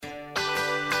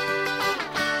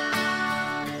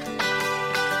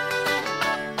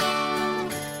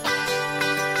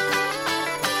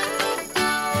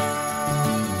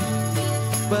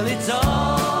Well, it's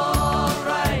all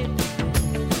right.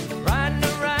 Riding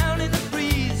around in the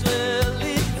breeze. Well,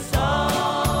 it's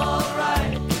all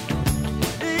right.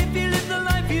 If you live the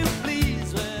life you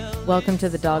please. Well, Welcome to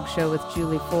The Dog Show with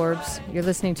Julie Forbes. You're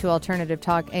listening to Alternative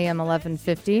Talk AM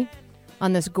 1150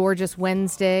 on this gorgeous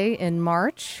Wednesday in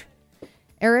March.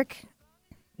 Eric,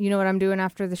 you know what I'm doing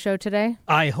after the show today?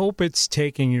 I hope it's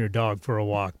taking your dog for a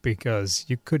walk because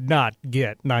you could not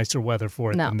get nicer weather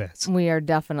for it than this. We are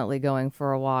definitely going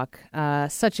for a walk.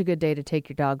 Such a good day to take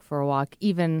your dog for a walk,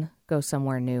 even go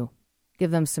somewhere new. Give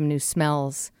them some new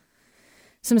smells,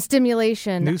 some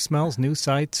stimulation. New smells, new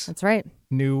sights. That's right.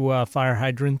 New fire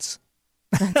hydrants.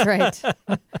 That's right.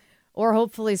 Or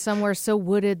hopefully somewhere so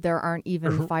wooded there aren't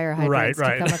even fire hydrants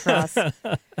to come across.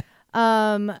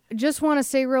 Just want to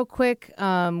say real quick,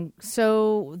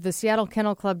 so the Seattle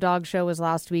Kennel Club Dog Show was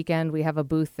last weekend. We have a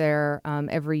booth there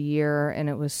every year, and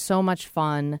it was so much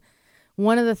fun.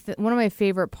 One of my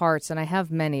favorite parts, and I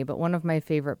have many, but one of my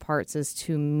favorite parts is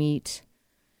to meet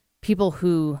people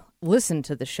who listen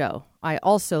to the show. I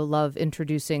also love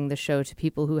introducing the show to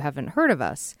people who haven't heard of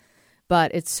us,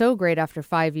 but it's so great after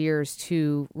 5 years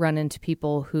to run into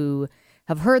people who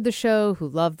have heard the show, who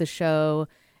love the show.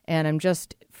 And I'm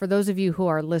just, for those of you who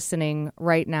are listening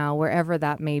right now, wherever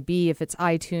that may be, if it's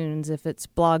iTunes, if it's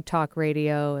Blog Talk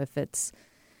Radio, if it's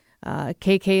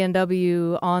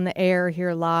KKNW on the air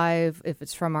here live, if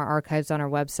it's from our archives on our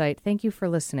website, thank you for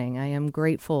listening. I am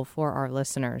grateful for our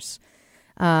listeners.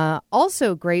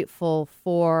 Also grateful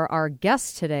for our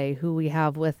guest today who we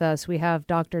have with us. We have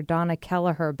Dr. Donna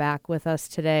Kelleher back with us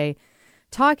today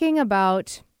talking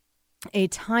about a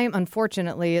time,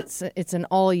 unfortunately, it's an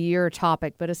all-year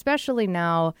topic, but especially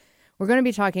now, we're going to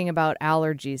be talking about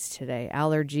allergies today,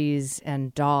 allergies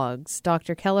and dogs.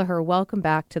 Dr. Kelleher, welcome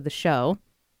back to the show.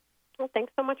 Well,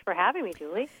 thanks so much for having me,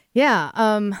 Julie.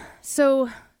 Yeah, so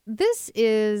this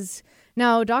is,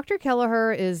 now Dr.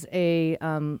 Kelleher is a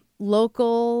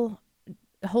local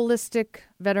holistic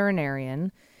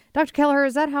veterinarian. Dr. Kelleher,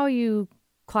 is that how you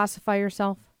classify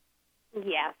yourself?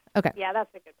 Yes. Okay. Yeah,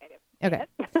 that's a good way to Okay.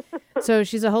 So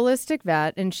she's a holistic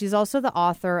vet, and she's also the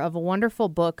author of a wonderful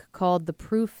book called The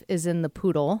Proof is in the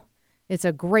Poodle. It's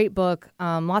a great book,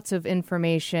 lots of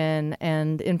information,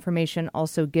 and information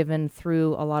also given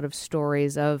through a lot of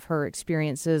stories of her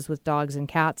experiences with dogs and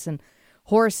cats and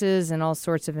horses and all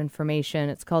sorts of information.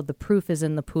 It's called The Proof is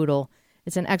in the Poodle.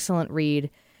 It's an excellent read.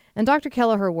 And Dr.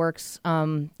 Kelleher works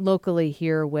locally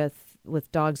here with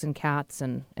dogs and cats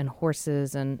and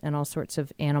horses and all sorts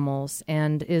of animals,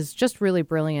 and is just really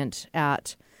brilliant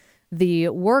at the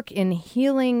work in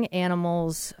healing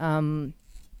animals in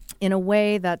a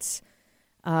way that's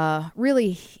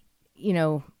really,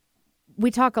 we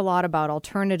talk a lot about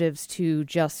alternatives to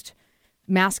just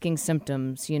masking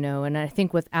symptoms, and I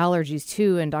think with allergies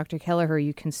too, and Dr. Kelleher,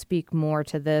 you can speak more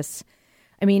to this.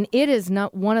 I mean, it is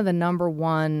not one of the number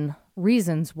one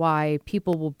reasons why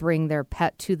people will bring their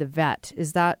pet to the vet.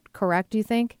 Is that correct, do you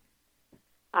think?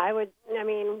 I would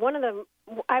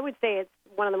say it's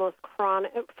one of the most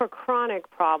chronic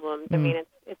problems. I mean,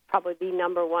 it's probably the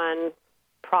number one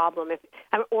problem,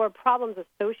 or problems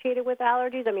associated with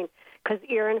allergies. I mean, because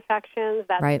ear infections,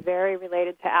 that's right. Very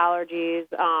related to allergies.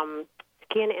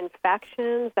 Skin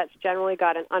infections, that's generally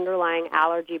got an underlying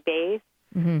allergy base,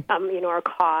 or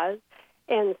cause.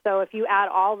 And so if you add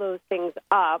all those things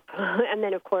up, and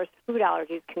then, of course, food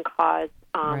allergies can cause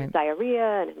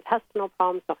diarrhea and intestinal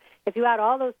problems. So if you add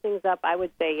all those things up, I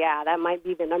would say, yeah, that might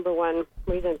be the number one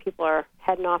reason people are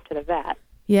heading off to the vet.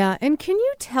 Yeah, and can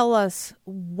you tell us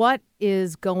what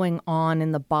is going on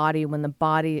in the body when the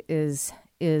body is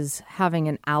having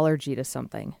an allergy to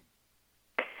something?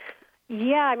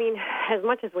 Yeah, I mean, as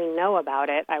much as we know about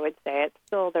it, I would say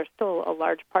there's still a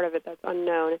large part of it that's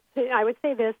unknown. I would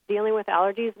say this, dealing with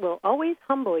allergies will always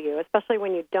humble you, especially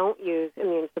when you don't use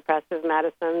immune suppressive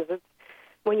medicines. It's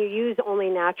when you use only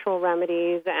natural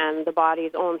remedies and the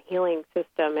body's own healing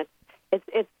system.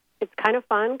 It's kind of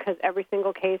fun because every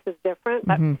single case is different,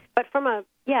 but from a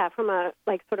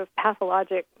like sort of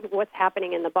pathologic, what's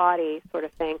happening in the body sort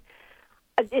of thing,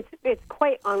 it's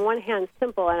quite on one hand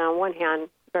simple and on one hand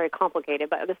very complicated,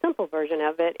 but the simple version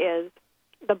of it is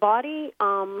the body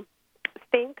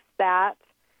thinks that,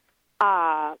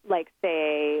 like,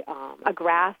 say, a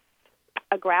grass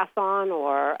on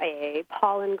or a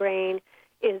pollen grain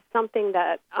is something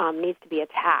that needs to be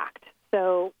attacked.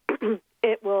 So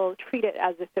it will treat it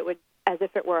as if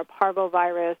it were a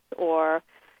parvovirus or,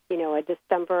 a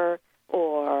distemper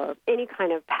or any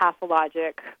kind of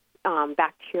pathologic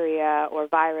bacteria or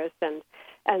virus,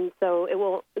 and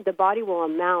so the body will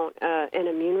mount an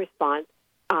immune response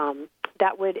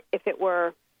that would, if it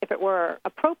were if it were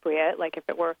appropriate, like if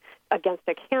it were against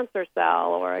a cancer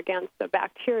cell or against a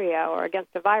bacteria or against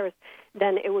a virus,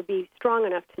 then it would be strong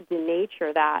enough to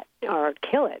denature that or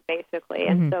kill it, basically.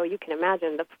 And so you can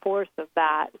imagine the force of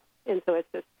that. And so it's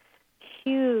this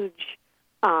huge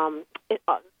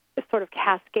sort of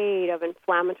cascade of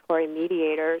inflammatory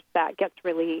mediators that gets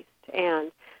released.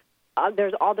 And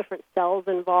there's all different cells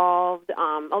involved.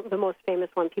 The most famous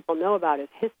one people know about is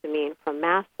histamine from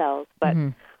mast cells, but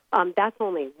that's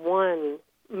only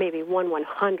maybe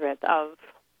 1/100th of.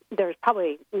 There's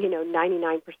probably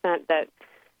 99% that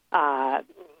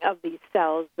of these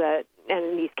cells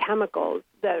and these chemicals.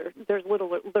 There's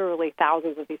literally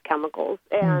thousands of these chemicals,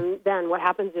 and then what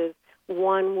happens is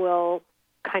one will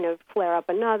kind of flare up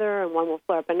another, and one will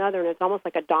flare up another, and it's almost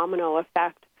like a domino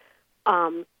effect.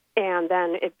 And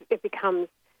then it becomes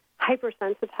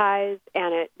hypersensitized,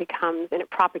 and it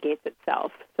propagates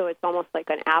itself. So it's almost like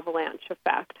an avalanche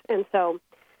effect. And so,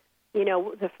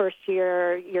 the first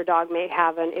year your dog may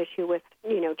have an issue with,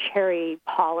 cherry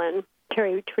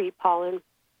tree pollen,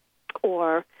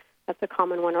 or that's a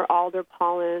common one, or alder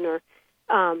pollen, or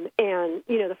and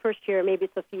the first year maybe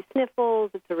it's a few sniffles,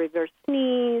 it's a reverse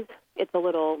sneeze, it's a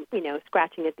little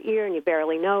scratching at the ear, and you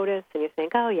barely notice, and you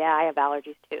think, oh yeah, I have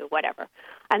allergies too, whatever.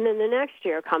 And then the next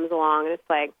year comes along, and it's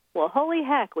like, well, holy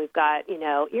heck, we've got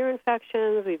ear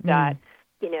infections, we've got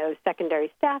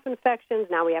secondary staph infections.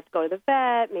 Now we have to go to the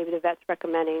vet. Maybe the vet's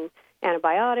recommending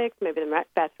antibiotics. Maybe the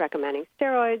vet's recommending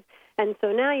steroids. And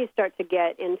so now you start to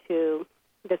get into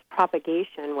this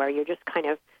propagation where you're just kind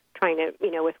of trying to,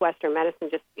 with Western medicine,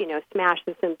 just, smash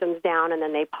the symptoms down, and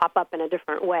then they pop up in a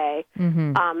different way.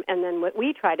 And then what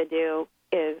we try to do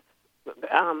is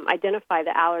identify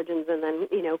the allergens and then,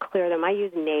 clear them. I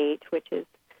use NATE, which is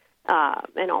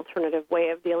an alternative way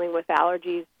of dealing with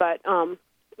allergies. But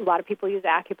a lot of people use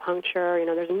acupuncture.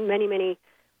 There's many, many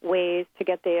ways to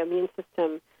get the immune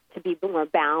system to be more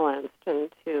balanced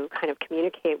and to kind of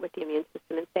communicate with the immune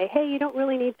system and say, hey, you don't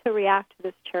really need to react to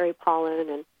this cherry pollen.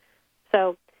 And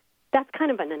so that's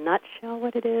kind of in a nutshell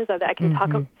what it is. I can talk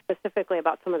specifically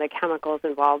about some of the chemicals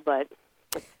involved,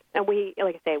 and we,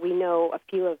 like I say, we know a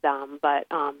few of them, but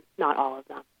not all of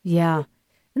them. Yeah.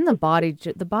 And the body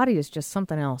is just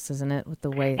something else, isn't it? With the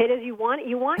way it is, you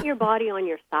want your body on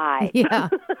your side. Yeah,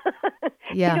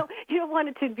 yeah. You don't want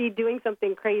it to be doing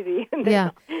something crazy.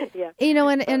 Yeah, yeah.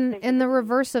 And the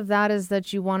reverse of that is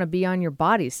that you want to be on your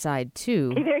body's side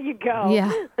too. There you go.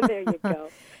 Yeah, there you go.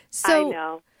 So, I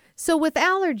know. So with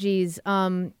allergies,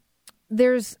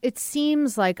 it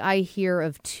seems like I hear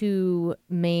of two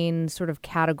main sort of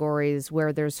categories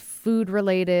where there's food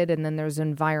related and then there's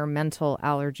environmental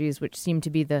allergies, which seem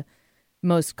to be the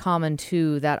most common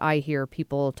two that I hear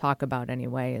people talk about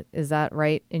anyway. Is that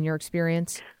right in your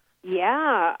experience?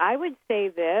 Yeah, I would say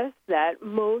this, that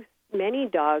many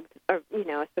dogs are,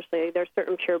 especially there's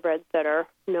certain purebreds that are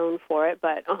known for it,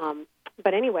 but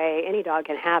anyway, any dog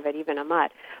can have it, even a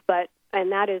mutt.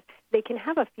 And that is, they can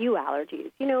have a few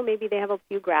allergies. Maybe they have a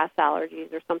few grass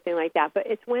allergies or something like that. But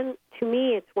it's when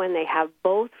they have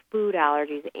both food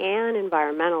allergies and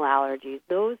environmental allergies.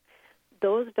 Those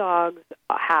dogs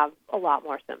have a lot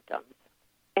more symptoms.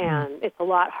 And it's a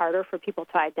lot harder for people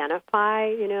to identify.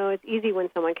 It's easy when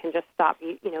someone can just stop,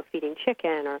 feeding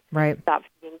chicken or stop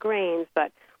feeding grains.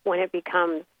 But when it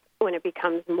becomes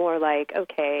more like,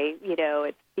 okay,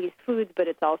 it's these foods, but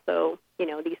it's also,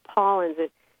 these pollens,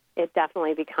 it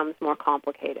definitely becomes more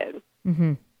complicated.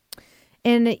 Mm-hmm.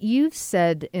 And you've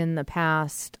said in the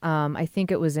past, I think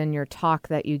it was in your talk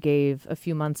that you gave a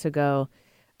few months ago,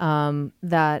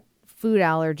 that food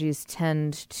allergies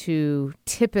tend to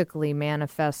typically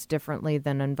manifest differently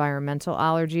than environmental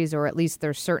allergies, or at least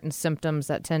there's certain symptoms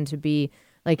that tend to be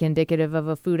like indicative of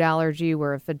a food allergy,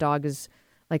 where if a dog is,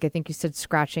 like I think you said,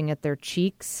 scratching at their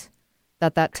cheeks,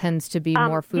 that tends to be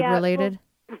more food related.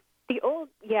 Well,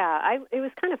 it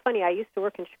was kind of funny. I used to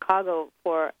work in Chicago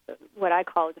for what I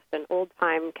call just an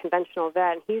old-time conventional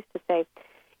vet, and he used to say,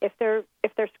 if they're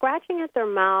scratching at their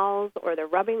mouths or they're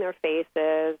rubbing their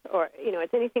faces or,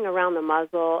 it's anything around the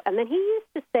muzzle, and then he used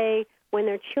to say when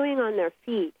they're chewing on their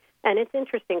feet, and it's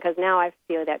interesting because now I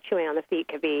feel that chewing on the feet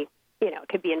could be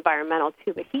environmental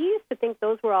too, but he used to think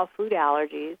those were all food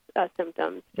allergies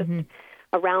symptoms, just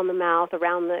around the mouth,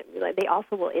 they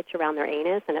also will itch around their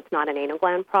anus, and it's not an anal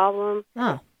gland problem.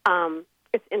 Oh.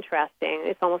 It's interesting.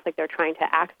 It's almost like they're trying to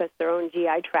access their own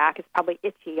GI tract. It's probably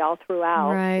itchy all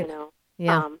throughout, right.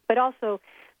 Yeah. But also,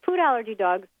 food allergy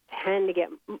dogs tend to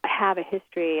have a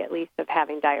history, at least, of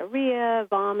having diarrhea,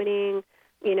 vomiting.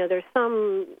 There's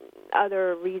some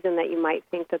other reason that you might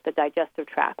think that the digestive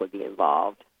tract would be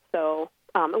involved. So,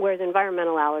 whereas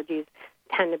environmental allergies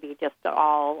tend to be just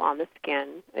all on the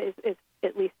skin.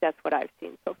 At least that's what I've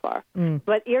seen so far.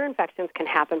 But ear infections can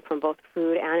happen from both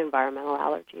food and environmental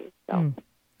allergies. So.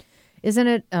 Isn't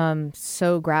it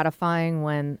so gratifying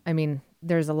when, I mean,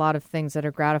 there's a lot of things that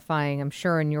are gratifying, I'm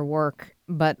sure, in your work,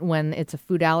 but when it's a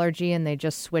food allergy and they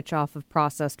just switch off of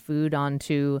processed food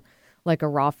onto like a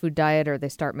raw food diet, or they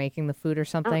start making the food or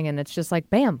something, and it's just like,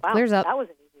 bam, clears up. That was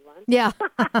an easy one. Yeah.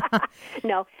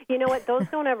 No, you know what? Those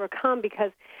don't ever come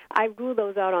because I rule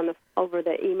those out over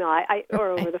the email or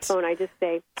over the phone. I just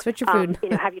say, switch your food.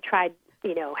 Have you tried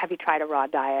a raw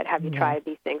diet? Have you tried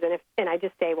these things? And I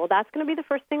just say, well, that's going to be the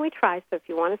first thing we try. So if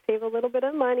you want to save a little bit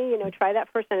of money, try that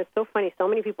first. And it's so funny. So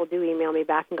many people do email me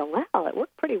back and go, well, it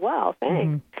worked pretty well.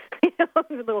 Thanks. A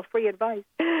little free advice.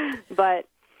 But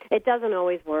it doesn't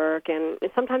always work. And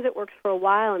sometimes it works for a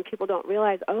while and people don't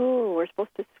realize, we're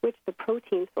supposed to switch the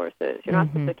protein sources. You're not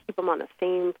supposed to keep them on the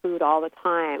same food all the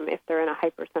time if they're in a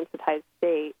hypersensitized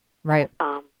state. Right.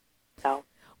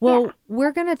 Well,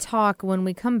 we're going to talk, when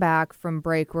we come back from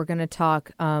break, we're going to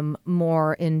talk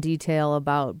more in detail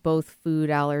about both food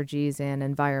allergies and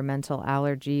environmental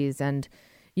allergies and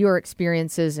your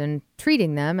experiences in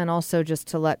treating them, and also just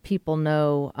to let people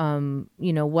know,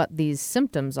 what these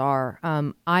symptoms are.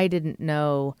 I didn't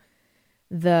know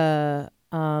the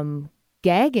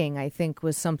gagging, I think,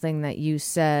 was something that you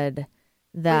said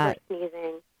that...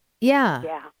 Sneezing. Yeah.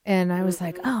 And I was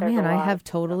like, oh, man, I have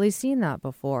totally seen that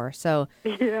before. So,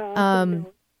 so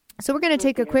we're going to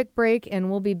take a quick break,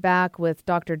 and we'll be back with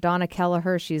Dr. Donna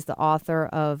Kelleher. She's the author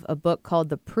of a book called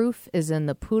The Proof is in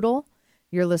the Poodle.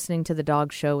 You're listening to The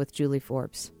Dog Show with Julie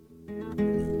Forbes.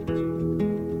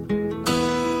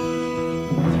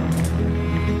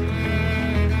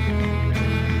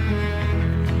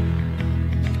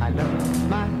 I love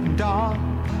my dog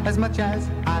as much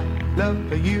as I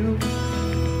love you.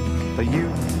 But you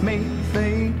may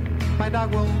think my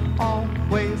dog will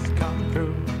always come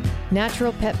through.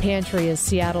 Natural Pet Pantry is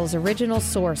Seattle's original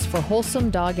source for wholesome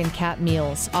dog and cat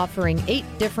meals, offering 8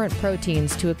 different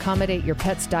proteins to accommodate your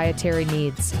pet's dietary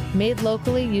needs. Made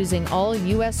locally using all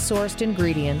U.S.-sourced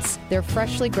ingredients, their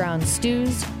freshly ground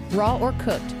stews, raw or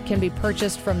cooked, can be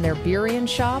purchased from their Burien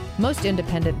shop, most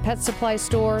independent pet supply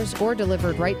stores, or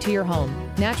delivered right to your home.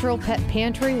 Natural Pet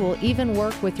Pantry will even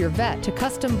work with your vet to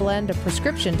custom blend a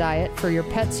prescription diet for your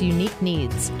pet's unique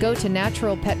needs. Go to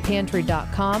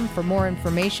naturalpetpantry.com for more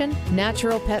information.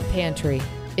 Natural Pet Pantry.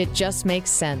 It just makes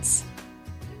sense.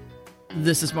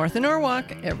 This is Martha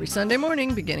Norwalk. Every Sunday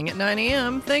morning, beginning at 9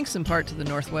 a.m., thanks in part to the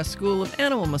Northwest School of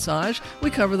Animal Massage, we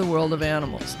cover the world of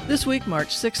animals. This week,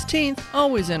 March 16th,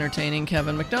 always entertaining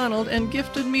Kevin McDonald and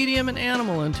gifted medium and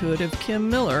animal intuitive Kim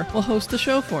Miller will host the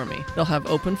show for me. They'll have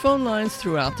open phone lines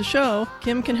throughout the show.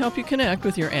 Kim can help you connect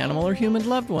with your animal or human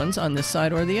loved ones on this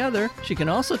side or the other. She can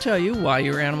also tell you why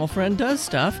your animal friend does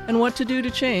stuff and what to do to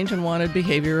change unwanted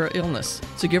behavior or illness.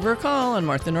 So give her a call on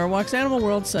Martha Norwalk's Animal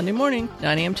World Sunday morning,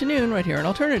 9 a.m. to noon, right here on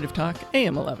Alternative Talk,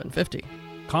 AM 1150.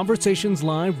 Conversations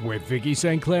Live with Vicki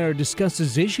St. Clair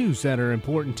discusses issues that are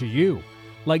important to you,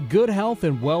 like good health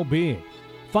and well-being,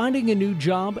 finding a new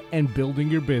job and building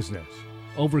your business,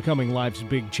 overcoming life's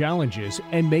big challenges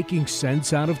and making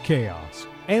sense out of chaos,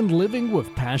 and living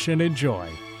with passion and joy.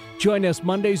 Join us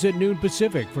Mondays at noon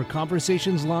Pacific for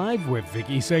Conversations Live with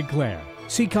Vicki St. Clair.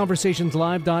 See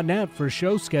conversationslive.net for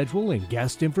show schedule and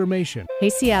guest information. Hey,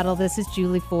 Seattle, this is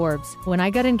Julie Forbes. When I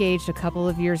got engaged a couple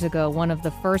of years ago, one of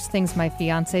the first things my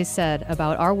fiancé said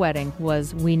about our wedding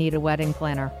was, "We need a wedding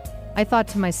planner." I thought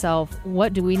to myself,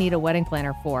 what do we need a wedding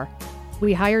planner for?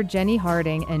 We hired Jenny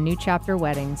Harding and New Chapter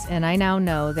Weddings, and I now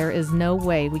know there is no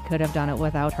way we could have done it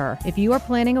without her. If you are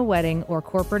planning a wedding or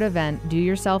corporate event, do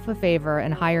yourself a favor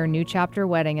and hire New Chapter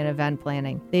Wedding and Event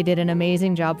Planning. They did an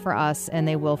amazing job for us, and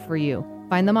they will for you.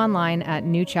 Find them online at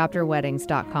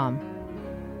newchapterweddings.com.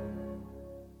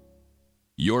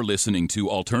 You're listening to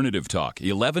Alternative Talk,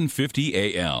 1150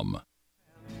 AM.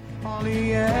 All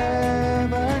he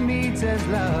ever needs is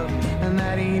love, and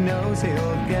that he knows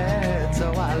he'll get.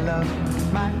 So I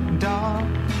love my dog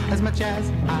as much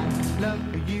as I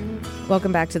love you.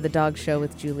 Welcome back to The Dog Show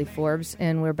with Julie Forbes,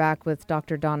 and we're back with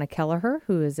Dr. Donna Kelleher,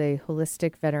 who is a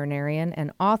holistic veterinarian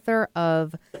and author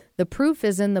of The Proof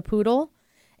is in the Poodle.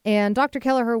 And Dr.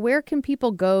 Kelleher, where can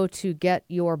people go to get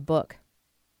your book?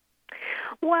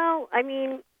 Well, I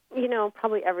mean,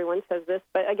 probably everyone says this,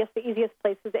 but I guess the easiest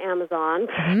place is Amazon.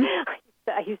 Mm-hmm.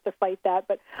 I used to fight that,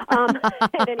 but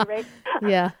at any rate.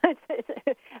 Yeah.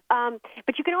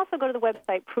 But you can also go to the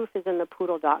website,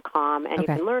 proofisinthepoodle.com, and you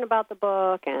can learn about the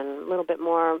book and a little bit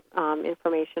more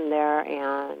information there.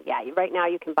 And, right now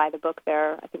you can buy the book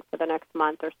there, I think, for the next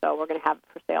month or so. We're going to have it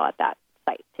for sale at that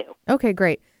site, too. Okay,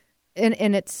 great. And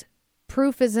it's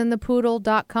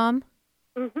proofisinthepoodle.com?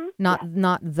 Mm-hmm.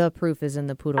 Not the proof is in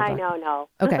the poodle. I know, no.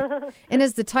 Okay. And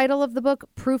is the title of the book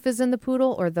Proof is in the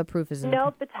Poodle or The Proof is in the Poodle?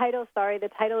 Nope, the title is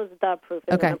The Proof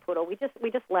is in the Poodle. We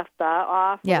just left the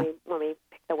off when we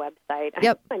picked the website.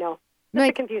 Yep. I know. Just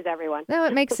to confuse everyone. No,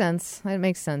 it makes sense. It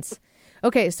makes sense.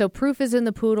 Okay, so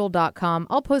proofisinthepoodle.com.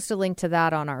 I'll post a link to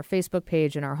that on our Facebook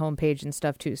page and our homepage and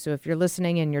stuff too. So if you're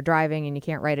listening and you're driving and you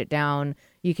can't write it down,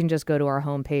 you can just go to our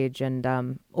homepage and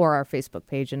or our Facebook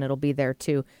page and it'll be there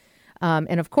too.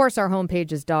 And of course, our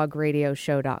homepage is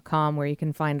dogradioshow.com, where you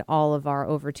can find all of our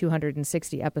over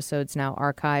 260 episodes now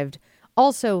archived,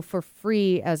 also for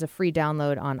free as a free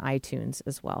download on iTunes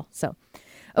as well. So,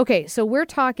 okay, so we're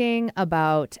talking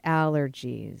about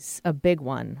allergies, a big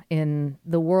one in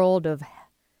the world of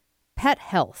pet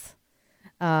health.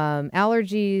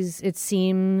 Allergies, it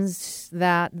seems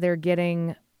that they're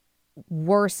getting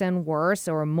worse and worse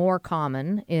or more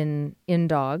common in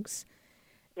dogs.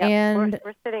 Yep, and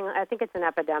we're sitting, I think it's an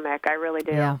epidemic. I really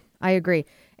do. Yeah, I agree.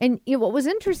 And what was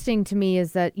interesting to me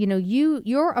is that,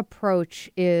 your approach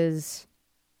is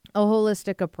a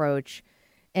holistic approach,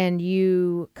 and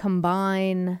you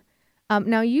combine,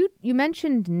 now you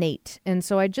mentioned Nate. And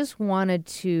so I just wanted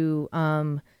to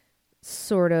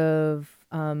sort of,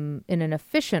 in an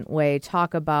efficient way,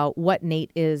 talk about what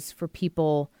Nate is for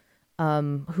people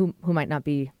who might not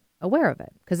be aware of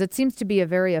it, because it seems to be a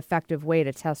very effective way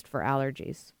to test for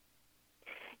allergies.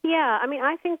 Yeah, I mean,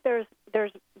 I think there's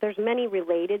many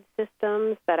related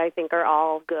systems that I think are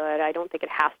all good. I don't think it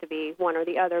has to be one or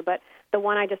the other, but the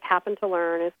one I just happened to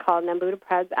learn is called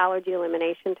Nambutapred's allergy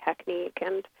elimination technique,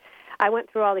 and I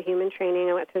went through all the human training.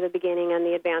 I went through the beginning and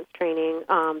the advanced training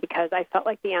because I felt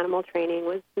like the animal training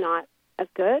was not as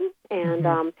good,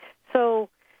 and so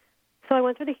I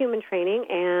went through the human training,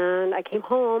 and I came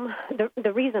home.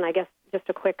 The reason, I guess, just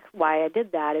a quick why I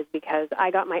did that is because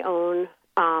I got my own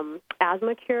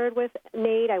asthma cured with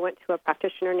Nate. I went to a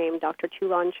practitioner named Dr.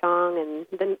 Chulan Chong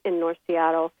in North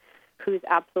Seattle, who's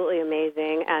absolutely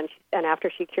amazing. And after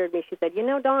she cured me, she said,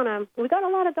 Donna, we got a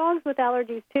lot of dogs with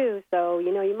allergies too, so,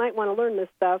 you might want to learn this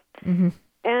stuff. Mm-hmm.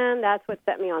 And that's what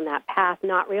set me on that path,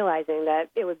 not realizing that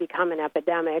it would become an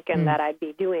epidemic and that I'd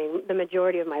be doing, the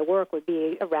majority of my work would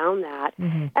be around that.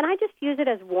 Mm-hmm. And I just use it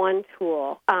as one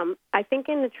tool. I think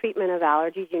in the treatment of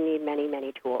allergies, you need many,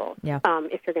 many tools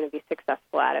if you're going to be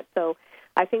successful at it. So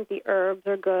I think the herbs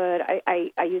are good.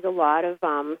 I use a lot of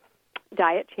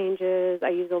diet changes. I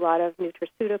use a lot of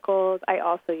nutraceuticals. I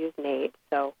also use Nate.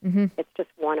 So it's just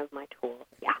one of my tools.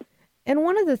 Yeah. And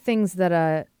one of the things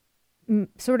that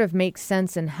sort of makes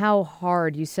sense in how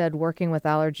hard you said working with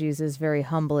allergies is very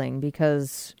humbling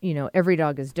because, every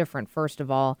dog is different, first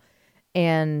of all.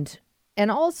 And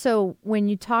also when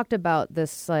you talked about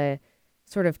this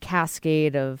sort of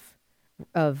cascade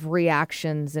of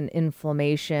reactions and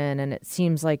inflammation, and it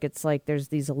seems like it's like there's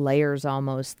these layers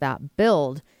almost that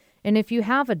build. And if you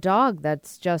have a dog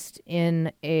that's just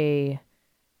in a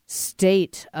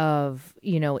state of,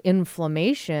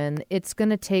 inflammation, it's going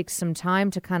to take some time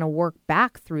to kind of work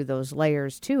back through those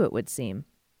layers too, it would seem.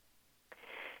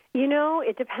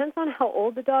 It depends on how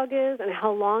old the dog is and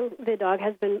how long the dog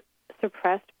has been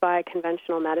suppressed by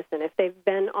conventional medicine. If they've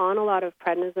been on a lot of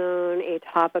prednisone,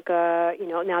 atopica,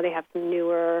 now they have some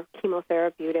newer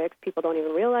chemotherapeutics. People don't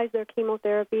even realize they're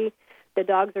chemotherapy. The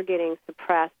dogs are getting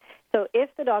suppressed. So if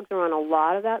the dogs are on a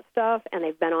lot of that stuff and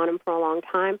they've been on them for a long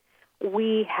time,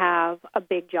 we have a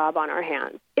big job on our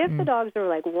hands. If the dogs are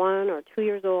like 1 or 2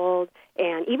 years old,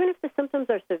 and even if the symptoms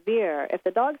are severe, if the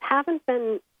dogs haven't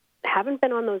been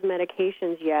on those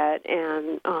medications yet,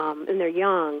 and they're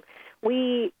young,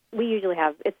 we usually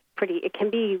have it can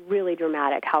be really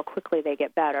dramatic how quickly they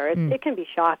get better. It can be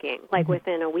shocking. Like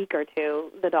within a week or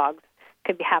two, the dogs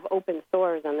could have open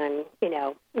sores and then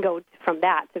go from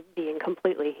that to being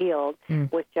completely healed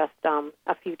with just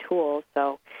a few tools.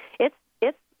 So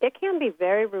it can be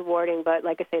very rewarding, but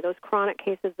like I say, those chronic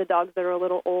cases, the dogs that are a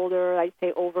little older, I'd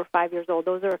say over 5 years old,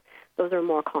 those are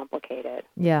more complicated.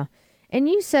 Yeah. And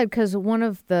you said, because one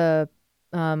of the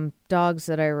dogs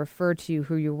that I referred to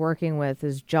who you're working with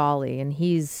is Jolly, and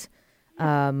he's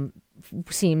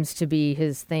seems to be,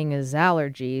 his thing is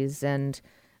allergies, and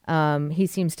he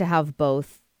seems to have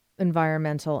both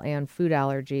environmental and food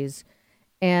allergies.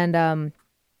 And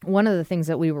one of the things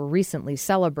that we were recently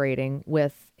celebrating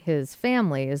with his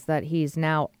family is that he's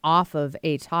now off of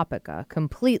Atopica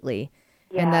completely,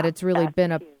 and that it's really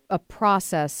been a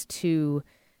process to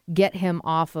get him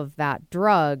off of that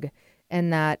drug,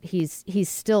 and that he's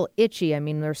still itchy. I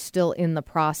mean, they're still in the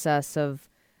process of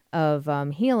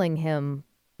healing him,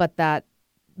 but that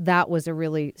was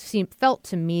felt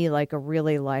to me like a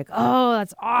really oh,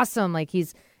 that's awesome. Like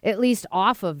he's at least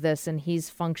off of this, and he's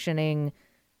functioning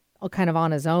kind of on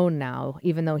his own now,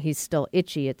 even though he's still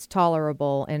itchy. It's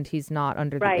tolerable, and he's not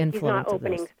under the influence He's not of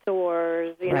opening this.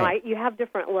 sores. You know, you have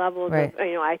different levels of,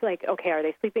 I like, okay, are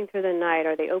they sleeping through the night?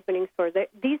 Are they opening sores?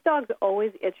 These dogs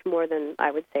always itch more than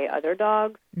I would say other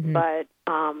dogs, but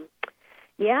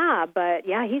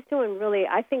he's doing really,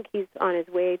 I think he's on his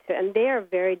way to, and they are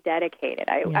very dedicated.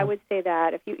 I would say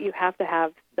that if you have to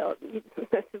have,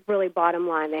 that's really bottom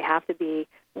line, they have to be,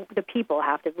 the people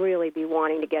have to really be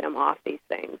wanting to get him off these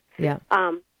things. Yeah.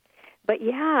 But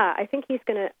I think he's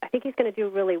gonna do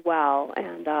really well,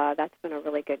 and that's been a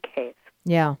really good case.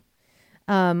 Yeah.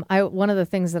 One of the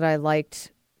things that I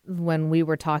liked when we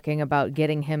were talking about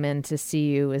getting him in to see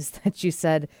you is that you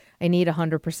said, I need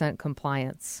 100%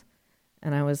 compliance.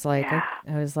 And I was like,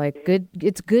 good.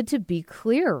 It's good to be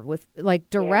clear with, like,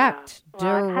 direct.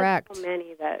 I've had so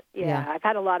many that, I've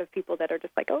had a lot of people that are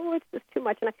just like, oh, it's just too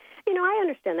much. And I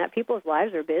understand that people's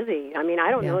lives are busy. I mean, I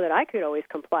don't know that I could always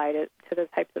comply to those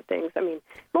types of things. I mean,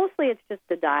 mostly it's just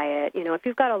the diet. You know, if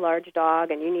you've got a large dog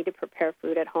and you need to prepare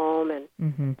food at home, and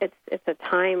it's a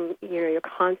time, you're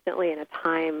constantly in a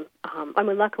time.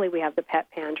 Luckily we have the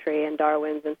pet pantry and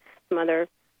Darwin's and some other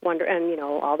and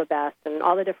all the best and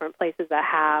all the different places that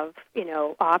have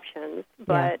options,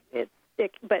 but it's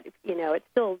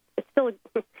still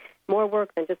more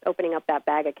work than just opening up that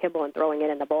bag of kibble and throwing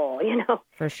it in the bowl.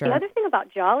 For sure. The other thing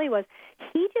about Jolly was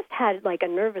he just had like a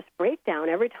nervous breakdown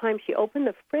every time she opened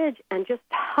the fridge and just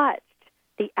touched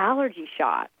the allergy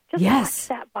shot. Just touched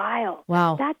that vial.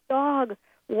 Wow. That dog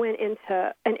went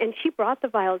into and she brought the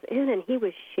vials in, and he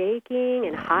was shaking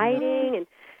and hiding, and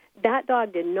that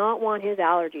dog did not want his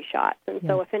allergy shots. And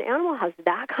so if an animal has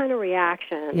that kind of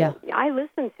reaction, I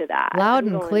listen to that. Loud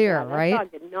and clear, right?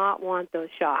 That dog did not want those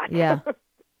shots. Yeah.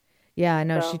 Yeah, I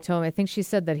know. So, she told me, I think she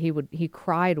said that he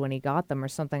cried when he got them or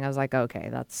something. I was like,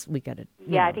 okay, we get it.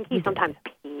 Yeah, I think he sometimes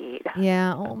peed.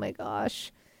 Yeah, oh my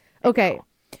gosh. Okay,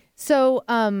 so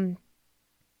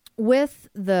with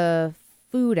the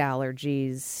food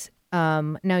allergies,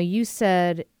 now you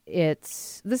said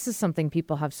this is something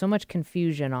people have so much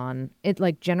confusion on, it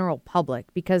like general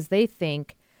public, because they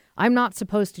think I'm not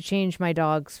supposed to change my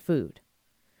dog's food.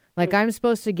 Like I'm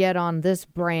supposed to get on this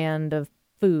brand of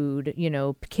food,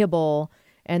 kibble,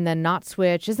 and then not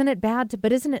switch. Isn't it bad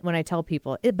when I tell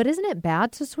people, but isn't it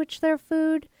bad to switch their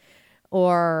food?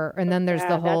 Then there's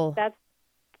the whole...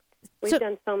 We've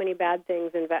done so many bad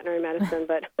things in veterinary medicine,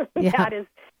 but that is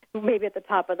maybe at the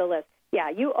top of the list. Yeah,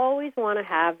 you always want to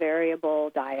have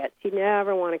variable diets. You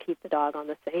never want to keep the dog on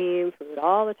the same food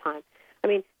all the time. I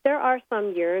mean, there are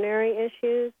some urinary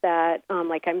issues that,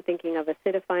 like I'm thinking of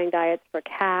acidifying diets for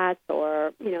cats,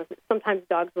 or, sometimes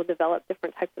dogs will develop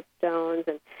different types of stones,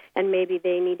 and maybe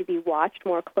they need to be watched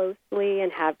more closely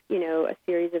and have, a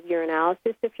series of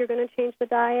urinalysis if you're going to change the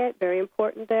diet. Very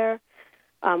important there.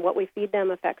 What we feed them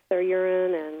affects their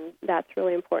urine, and that's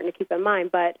really important to keep in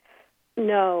mind. But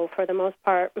no, for the most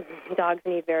part, dogs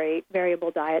need very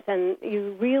variable diets, and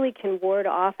you really can ward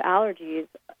off allergies,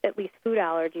 at least food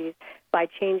allergies, by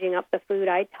changing up the food.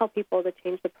 I tell people to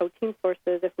change the protein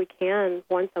sources if we can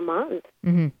once a month.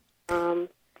 Mm-hmm.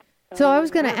 So I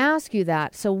was going to ask you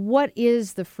that. So what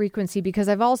is the frequency? Because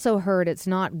I've also heard it's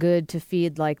not good to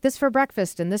feed like this for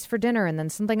breakfast and this for dinner and then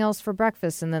something else for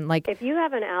breakfast. And then like... If you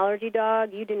have an allergy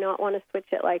dog, you do not want to switch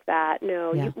it like that.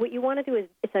 No, what you want to do is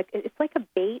it's like a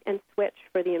bait and switch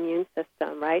for the immune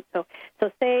system, right? So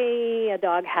say a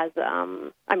dog has,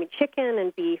 chicken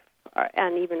and beef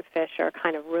and even fish are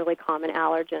kind of really common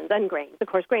allergens, and grains. Of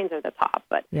course, grains are the top,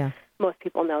 but most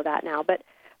people know that now. But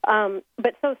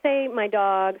so say my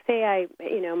dog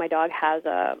has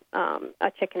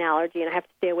a chicken allergy, and I have to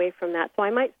stay away from that. So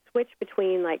I might switch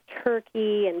between like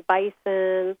turkey and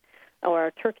bison,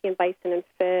 or turkey and bison and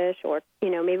fish, or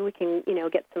maybe we can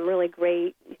get some really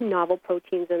great novel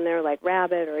proteins in there like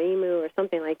rabbit or emu or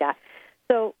something like that.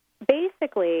 So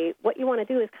basically, what you want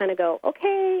to do is kind of go,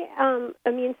 okay,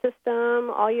 immune system,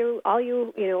 all you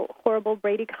horrible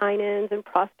bradykinins and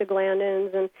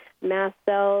prostaglandins and mast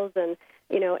cells and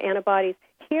antibodies.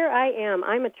 Here I am.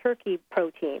 I'm a turkey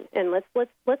protein, and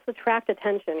let's attract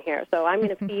attention here. So I'm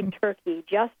going to feed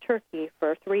just turkey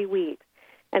for 3 weeks.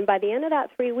 And by the end of that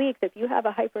 3 weeks, if you have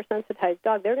a hypersensitized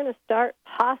dog, they're going to start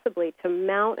possibly to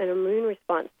mount an immune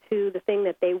response to the thing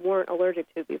that they weren't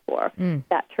allergic to before,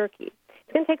 that turkey.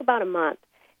 It's going to take about a month.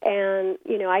 And,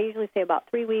 I usually say about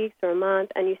 3 weeks or a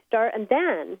month, and you start, and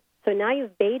then, so now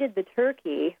you've baited the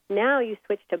turkey, now you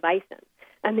switch to bison.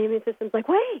 And the immune system's like,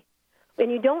 wait.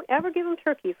 And you don't ever give them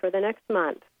turkey for the next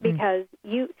month because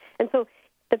and so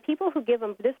the people who give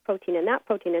them this protein and that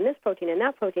protein and this protein and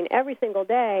that protein every single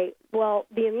day, well,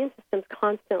 the immune system's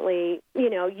constantly,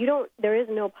 there is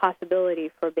no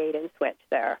possibility for bait and switch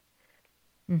there.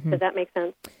 Mm-hmm. Does that make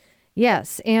sense?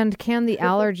 Yes, and can the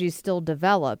allergies still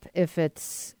develop if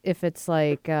it's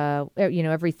like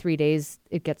every 3 days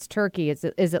it gets turkey? Is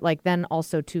it like then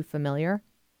also too familiar?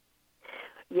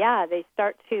 Yeah, they've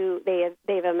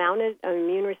mounted an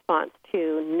immune response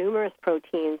to numerous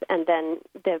proteins, and then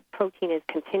the protein is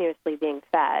continuously being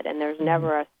fed, and there's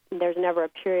never a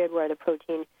period where the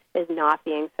protein is not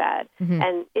being fed. Mm-hmm.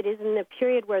 And it is in the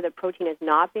period where the protein is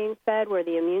not being fed where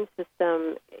the immune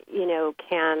system,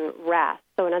 can rest.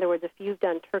 So in other words, if you've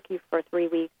done turkey for 3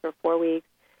 weeks or 4 weeks,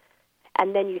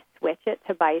 and then you switch it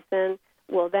to bison,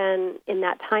 well, then in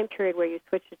that time period where you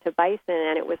switch it to bison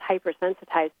and it was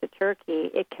hypersensitized to turkey,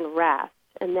 it can rest.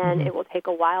 And then it will take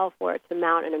a while for it to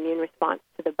mount an immune response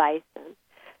to the bison.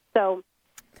 So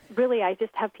really, I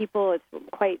just have people, it's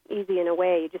quite easy in a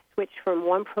way. You just switch from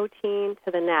one protein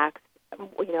to the next.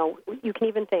 You can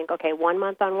even think, okay, 1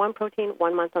 month on one protein,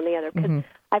 1 month on the other. Because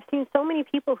I've seen so many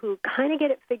people who kind of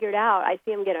get it figured out. I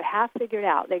see them get it half figured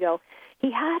out. They go,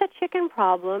 he had a chicken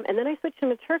problem, and then I switched him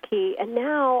to turkey, and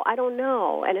now I don't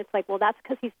know. And it's like, well, that's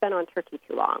because he's been on turkey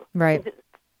too long. Right.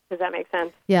 Does that make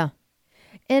sense? Yeah.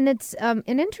 And it's an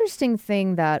interesting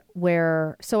thing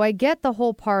so I get the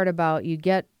whole part about you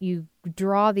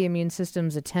draw the immune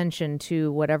system's attention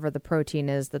to whatever the protein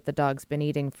is that the dog's been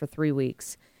eating for 3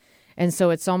 weeks. And so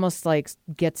it's almost like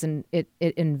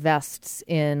it invests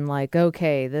in like,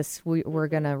 okay, we're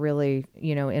going to really,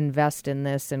 invest in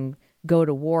this and go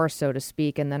to war, so to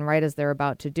speak. And then right as they're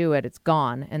about to do it, it's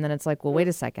gone. And then it's like, well, wait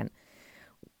a second.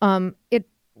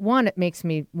 It makes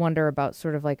me wonder about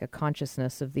sort of like a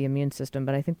consciousness of the immune system,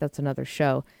 but I think that's another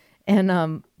show.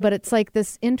 And but it's like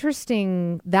this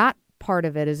interesting, that part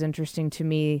of it is interesting to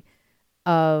me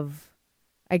of,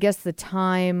 I guess, the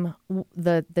time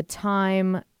that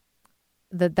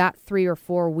 3 or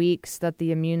 4 weeks that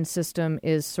the immune system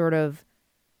is sort of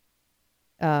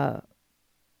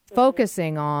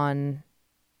focusing on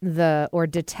or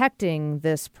detecting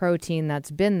this protein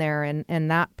that's been there,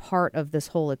 and that part of this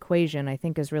whole equation I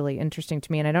think is really interesting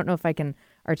to me. And I don't know if I can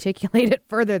articulate it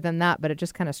further than that, but it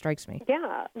just kind of strikes me.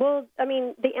 Yeah. Well, I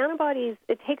mean, the antibodies,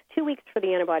 it takes 2 weeks for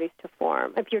the antibodies to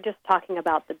form, if you're just talking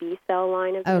about the B cell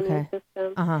line of the immune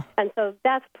system. Uh-huh. And so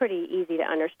that's pretty easy to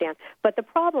understand. But the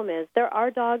problem is there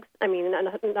are dogs, I mean,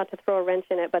 not to throw a wrench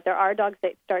in it, but there are dogs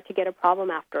that start to get a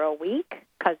problem after a week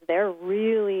because they're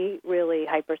really, really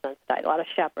hypersensitized. A lot of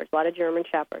shepherds, a lot of German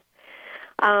shepherds.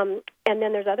 And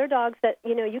then there's other dogs that,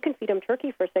 you can feed them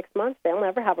turkey for 6 months. They'll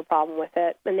never have a problem with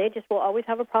it. And they just will always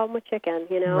have a problem with chicken,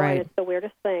 right. And it's the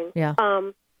weirdest thing. Yeah.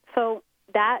 So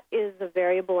that is a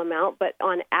variable amount, but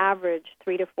on average,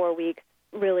 3 to 4 weeks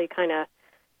really kind of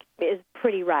is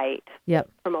pretty right. Yep.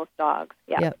 For most dogs.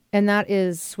 Yeah. Yep. And that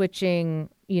is switching,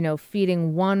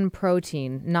 feeding one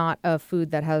protein, not a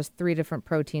food that has 3 different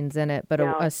proteins in it, but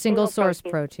a single source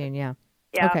protein. Yeah.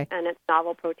 Yeah. Okay. And it's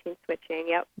novel protein switching.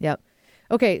 Yep. Yep.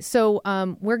 Okay, so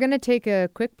we're going to take a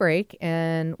quick break,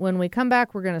 and when we come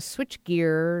back, we're going to switch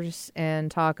gears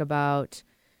and talk about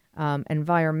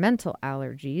environmental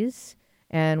allergies.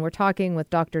 And we're talking with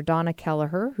Dr. Donna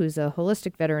Kelleher, who's a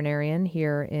holistic veterinarian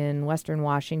here in Western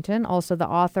Washington, also the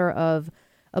author of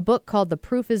a book called The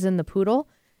Proof is in the Poodle.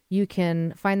 You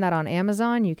can find that on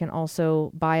Amazon. You can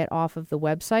also buy it off of the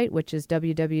website, which is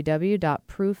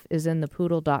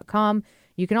www.proofisinthepoodle.com.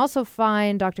 You can also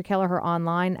find Dr. Kelleher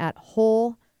online at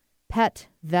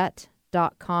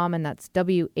wholepetvet.com, and that's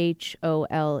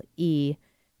WHOLE,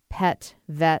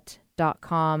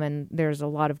 petvet.com, and there's a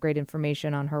lot of great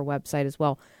information on her website as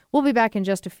well. We'll be back in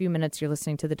just a few minutes. You're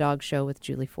listening to The Dog Show with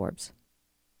Julie Forbes.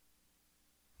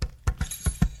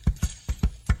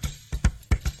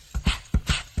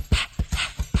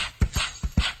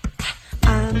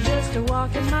 I'm just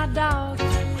walking my dog,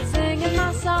 singing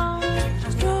my song,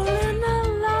 strolling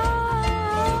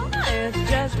along. It's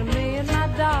just me and my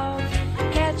dog,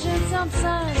 catching some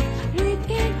sun. We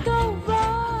can't go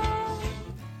wrong.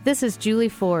 This is Julie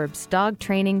Forbes, dog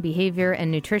training, behavior,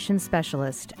 and nutrition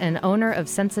specialist, and owner of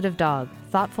Sensitive Dog,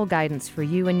 thoughtful guidance for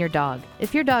you and your dog.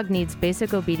 If your dog needs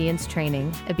basic obedience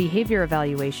training, a behavior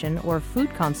evaluation, or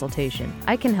food consultation,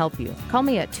 I can help you. Call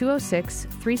me at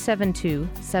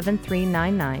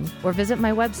 206-372-7399 or visit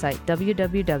my website,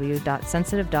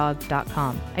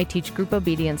 www.sensitivedog.com. I teach group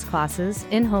obedience classes,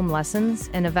 in-home lessons,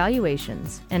 and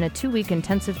evaluations, and a 2-week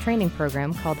intensive training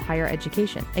program called Higher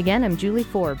Education. Again, I'm Julie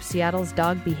Forbes, Seattle's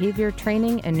dog behavior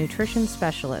training and nutrition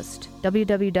specialist.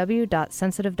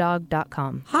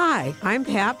 www.sensitivedog.com. Hi, I'm I'm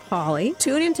Pat Pauley.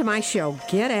 Tune into my show,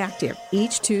 Get Active,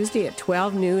 each Tuesday at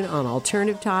 12 noon on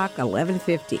Alternative Talk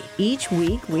 1150. Each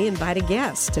week, we invite a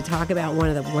guest to talk about one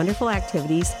of the wonderful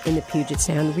activities in the Puget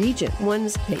Sound region,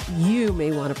 ones that you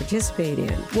may want to participate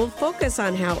in. We'll focus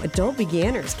on how adult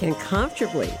beginners can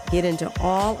comfortably get into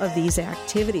all of these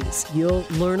activities. You'll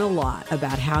learn a lot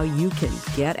about how you can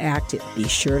get active. Be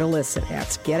sure to listen.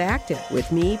 That's Get Active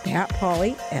with me, Pat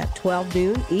Pauley, at 12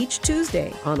 noon each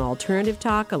Tuesday on Alternative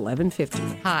Talk 1150.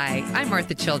 Hi, I'm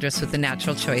Martha Childress with the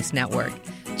Natural Choice Network.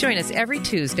 Join us every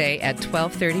Tuesday at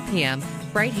 12:30 p.m.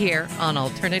 right here on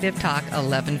Alternative Talk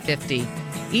 1150.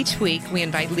 Each week, we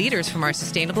invite leaders from our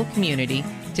sustainable community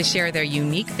to share their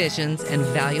unique visions and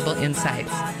valuable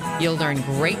insights. You'll learn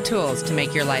great tools to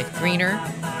make your life greener,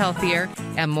 healthier,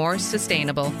 and more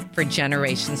sustainable for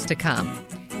generations to come.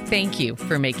 Thank you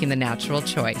for making the natural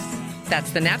choice.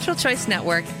 That's the Natural Choice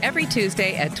Network every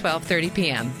Tuesday at 12:30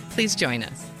 p.m. Please join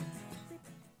us.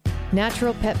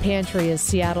 Natural Pet Pantry is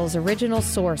Seattle's original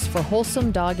source for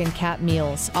wholesome dog and cat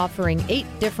meals, offering 8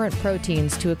 different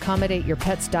proteins to accommodate your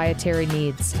pet's dietary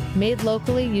needs. Made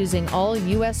locally using all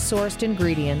U.S.-sourced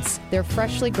ingredients, their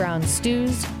freshly ground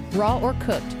stews, raw or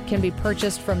cooked, can be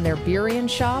purchased from their Burien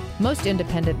shop, most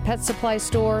independent pet supply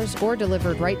stores, or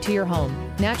delivered right to your home.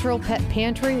 Natural Pet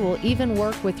Pantry will even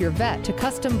work with your vet to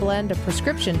custom blend a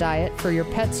prescription diet for your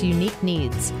pet's unique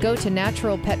needs. Go to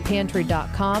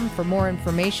naturalpetpantry.com for more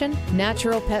information.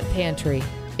 Natural Pet Pantry.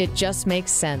 It just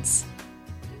makes sense.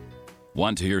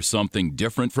 Want to hear something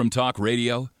different from talk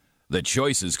radio? The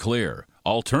choice is clear.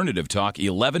 Alternative Talk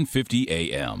 1150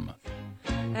 AM.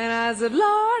 And I said,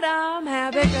 Lord, I'm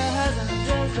happy 'cause I'm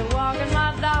just walking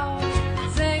my dog,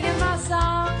 singing my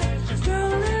song,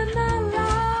 strolling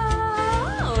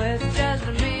along. It's just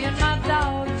me and my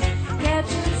dog,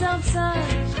 catching some sun.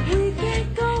 We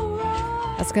can't go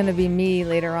wrong. That's going to be me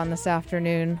later on this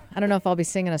afternoon. I don't know if I'll be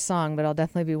singing a song, but I'll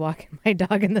definitely be walking my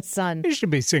dog in the sun. You should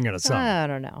be singing a song. I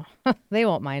don't know. They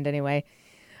won't mind anyway.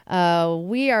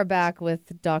 We are back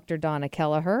with Dr. Donna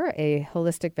Kelleher, a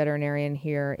holistic veterinarian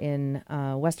here in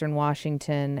Western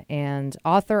Washington and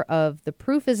author of The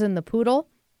Proof is in the Poodle.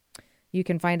 You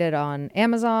can find it on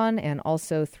Amazon and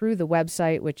also through the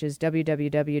website, which is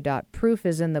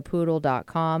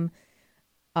www.proofisinthepoodle.com.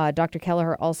 Dr.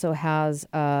 Kelleher also has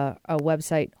a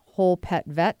website,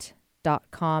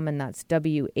 wholepetvet.com, and that's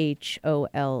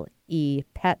WHOLE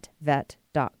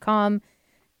petvet.com,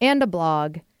 and a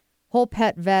blog,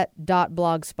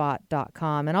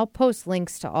 wholepetvet.blogspot.com. And I'll post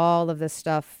links to all of this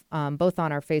stuff both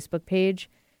on our Facebook page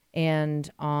and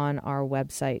on our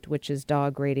website, which is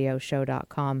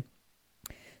dogradioshow.com.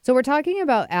 So we're talking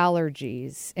about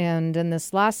allergies. And in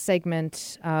this last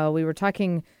segment, we were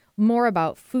talking more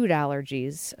about food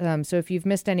allergies. So if you've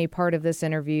missed any part of this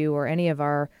interview or any of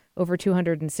our over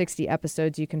 260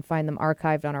 episodes, you can find them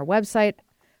archived on our website,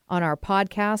 on our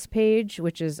podcast page,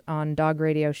 which is on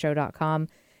dogradioshow.com,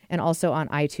 and also on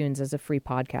iTunes as a free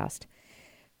podcast.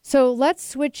 So let's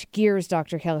switch gears,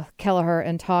 Dr. Kelleher,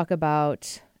 and talk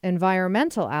about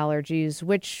environmental allergies,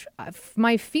 which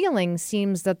my feeling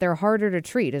seems that they're harder to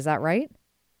treat. Is that right?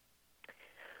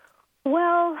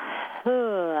 Well,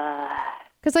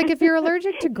 because like if you're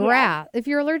allergic to grass,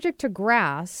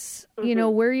 you know,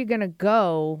 where are you going to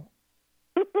go?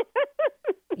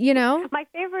 You know? My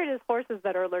favorite is horses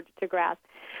that are allergic to grass.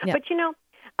 Yeah. But, you know,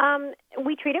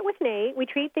 we treat it with NATE. We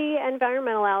treat the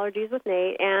environmental allergies with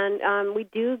NATE, and we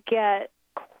do get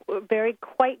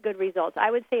quite good results. I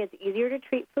would say it's easier to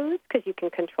treat foods because you can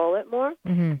control it more,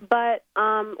 but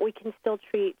we can still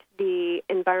treat the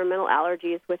environmental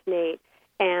allergies with NATE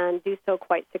and do so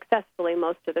quite successfully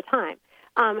most of the time.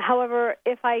 However,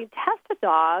 if I test a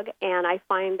dog and I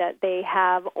find that they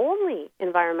have only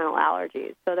environmental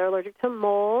allergies, so they're allergic to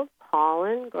mold,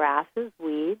 pollen, grasses,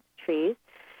 weeds, trees,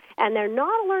 and they're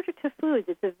not allergic to foods.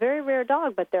 It's a very rare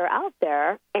dog, but they're out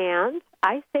there. And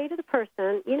I say to the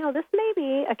person, you know, this may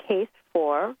be a case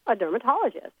for a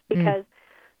dermatologist because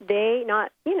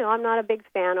I'm not a big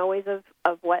fan always of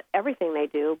what everything they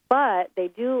do, but they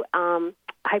do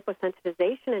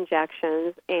hyposensitization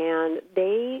injections, and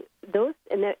those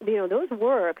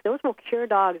work. Those will cure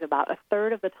dogs about a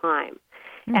third of the time.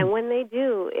 And when they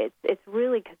do, it's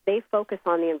really because they focus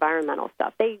on the environmental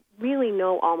stuff. They really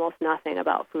know almost nothing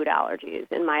about food allergies,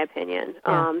 in my opinion.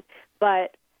 Yeah.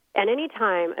 But at any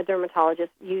time a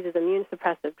dermatologist uses immune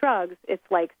suppressive drugs, it's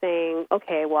like saying,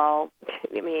 okay, well,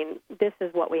 I mean, this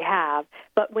is what we have.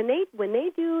 But when they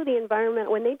do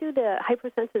the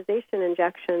hypersensitization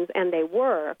injections and they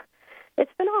work,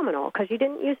 it's phenomenal because you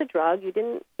didn't use a drug, you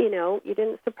didn't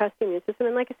suppress the immune system,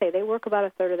 and like I say, they work about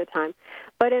a third of the time.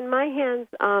 But in my hands,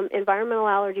 environmental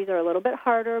allergies are a little bit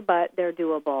harder, but they're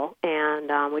doable,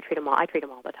 and we treat them all. I treat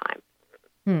them all the time.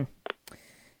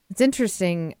 It's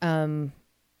interesting.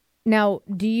 Now,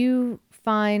 do you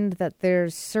find that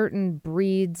there's certain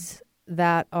breeds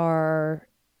that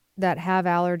have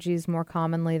allergies more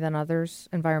commonly than others,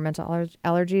 environmental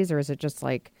allergies, or is it just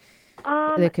like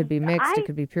it could be mixed, it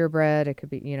could be purebred, it could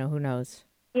be, who knows?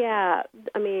 Yeah,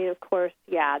 I mean, of course,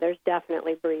 yeah, there's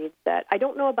definitely breeds that I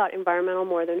don't know about environmental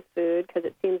more than food because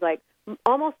it seems like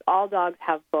almost all dogs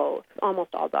have both.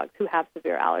 Almost all dogs who have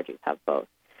severe allergies have both.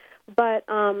 But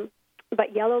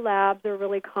yellow labs are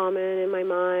really common in my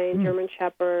mind. German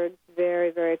Shepherds,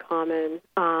 very, very common,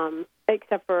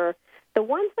 except for the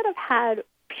ones that have had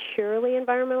purely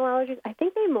environmental allergies. I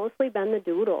think they've mostly been the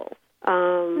doodles,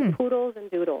 poodles and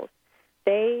doodles.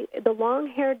 The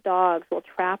long-haired dogs will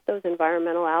trap those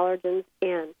environmental allergens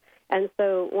in. And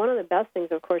so one of the best things,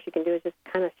 of course, you can do is just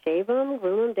kind of shave them,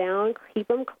 groom them down, keep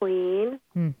them clean,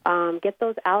 get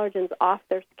those allergens off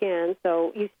their skin.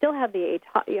 So you still have the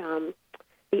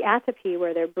atopy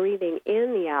where they're breathing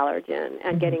in the allergen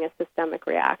and getting a systemic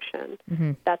reaction.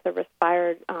 That's a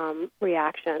respired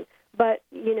reaction. But,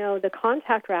 the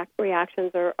contact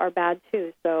reactions are bad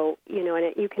too. So,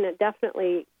 and you can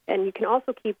definitely, and you can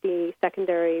also keep the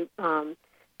secondary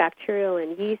bacterial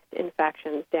and yeast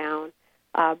infections down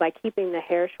by keeping the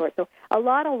hair short. So a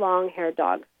lot of long-haired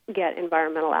dogs get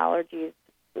environmental allergies,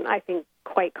 I think,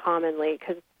 quite commonly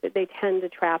because they tend to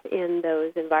trap in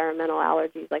those environmental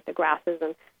allergies like the grasses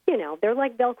and, they're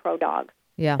like Velcro dogs.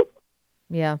 Yeah.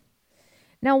 Yeah.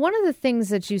 Now, one of the things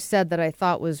that you said that I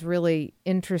thought was really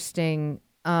interesting,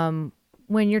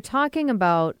 when you're talking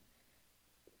about,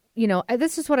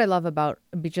 this is what I love about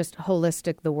just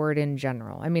holistic, the word in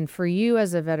general. I mean, for you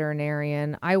as a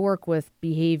veterinarian, I work with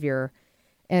behavior,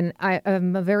 and I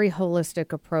have a very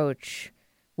holistic approach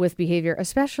with behavior,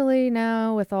 especially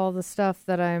now with all the stuff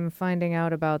that I'm finding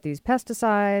out about these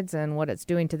pesticides and what it's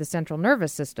doing to the central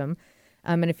nervous system.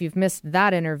 And if you've missed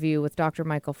that interview with Dr.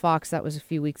 Michael Fox, that was a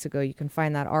few weeks ago, you can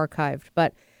find that archived.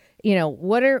 But,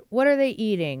 what are they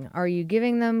eating? Are you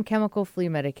giving them chemical flea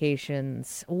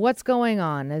medications? What's going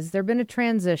on? Has there been a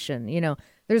transition?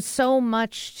 There's so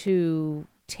much to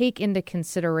take into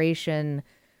consideration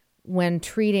when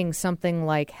treating something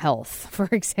like health, for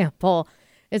example.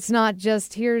 It's not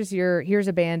just here's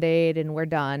a Band-Aid and we're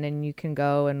done and you can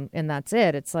go and that's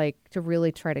it. It's like to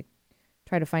really try to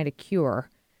find a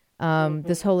cure.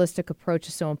 This holistic approach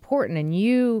is so important, and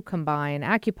you combine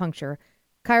acupuncture,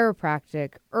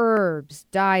 chiropractic, herbs,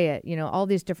 diet, all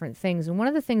these different things. And one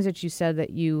of the things that you said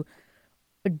that you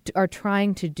are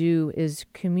trying to do is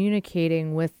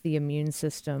communicating with the immune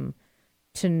system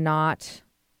to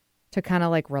kind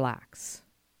of like relax.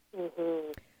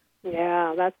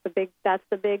 Yeah, that's the big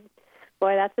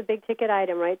ticket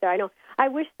item right there. I know. I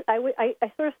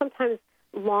sort of sometimes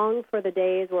long for the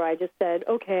days where I just said,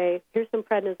 okay, here's some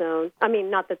prednisone. I mean,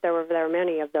 not that there were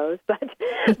many of those, but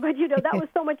that was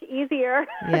so much easier.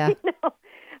 Yeah.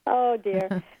 Oh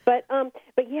dear. But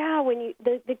yeah, when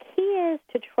the key is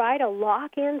to try to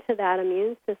lock into that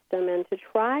immune system and to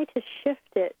try to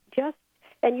shift it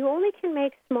and you only can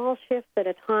make small shifts at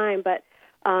a time, but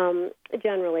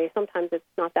generally, sometimes it's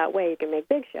not that way. You can make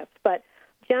big shifts, but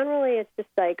generally, it's just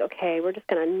like, okay, we're just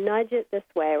going to nudge it this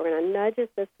way. We're going to nudge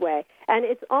it this way, and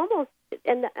it's almost,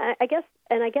 and I guess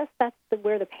that's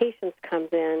where the patience comes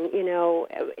in,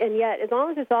 And yet, as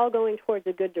long as it's all going towards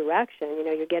a good direction,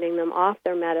 you're getting them off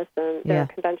their medicine, their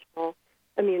conventional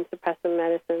immune suppressant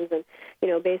medicines, and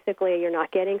basically, you're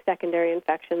not getting secondary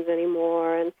infections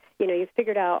anymore, and you've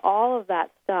figured out all of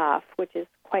that stuff, which is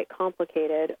quite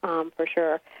complicated for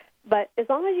sure. But as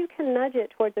long as you can nudge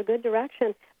it towards a good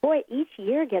direction, boy, each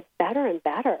year gets better and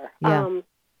better. Yeah.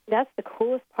 That's the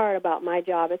coolest part about my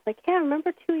job. It's like, yeah,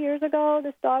 remember 2 years ago,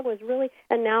 this dog was really,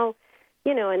 and now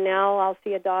I'll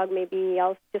see a dog, maybe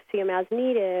I'll just see him as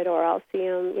needed, or I'll see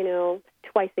him,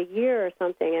 twice a year or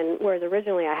something. And whereas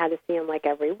originally I had to see him like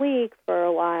every week for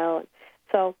a while.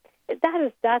 So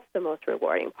that's the most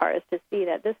rewarding part, is to see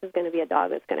that this is going to be a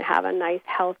dog that's going to have a nice,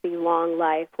 healthy, long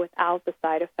life without the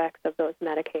side effects of those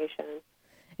medications.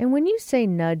 And when you say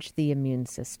nudge the immune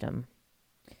system,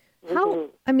 how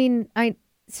I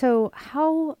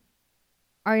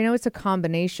know it's a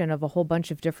combination of a whole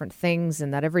bunch of different things,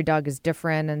 and that every dog is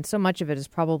different, and so much of it is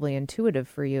probably intuitive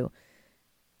for you.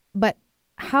 But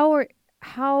how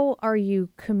are you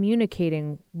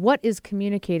communicating? What is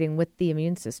communicating with the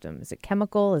immune system? Is it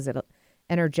chemical? Is it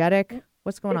energetic?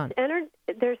 What's going on?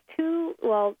 There's two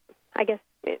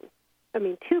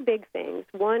big things.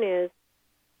 One is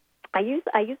I use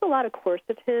a lot of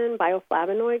quercetin,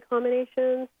 bioflavonoid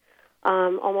combinations.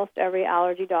 Almost every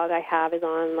allergy dog I have is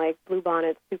on like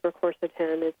Bluebonnet Super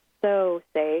Quercetin. It's so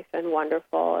safe and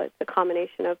wonderful. It's a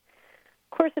combination of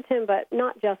quercetin, but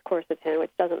not just quercetin,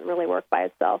 which doesn't really work by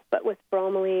itself, but with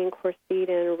bromelain,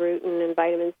 quercetin, rutin, and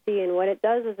vitamin C. And what it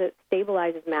does is it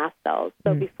stabilizes mast cells.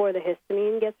 So before the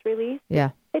histamine gets released,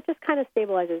 it just kind of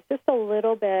stabilizes, just a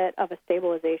little bit of a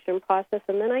stabilization process.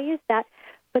 And then I use that.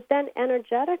 But then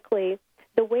energetically,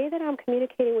 the way that I'm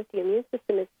communicating with the immune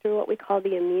system is through what we call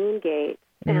the immune gates.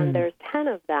 And there's 10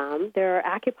 of them. There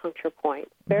are acupuncture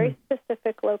points, very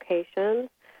specific locations.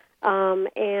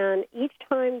 And each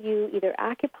time you either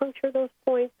acupuncture those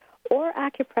points or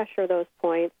acupressure those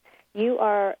points, you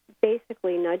are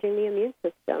basically nudging the immune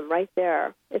system right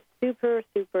there. It's super,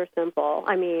 super simple.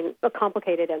 I mean,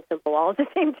 complicated and simple all at the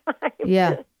same time.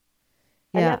 Yeah.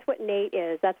 And that's what NATE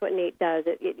is. That's what NATE does.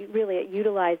 It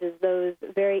utilizes those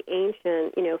very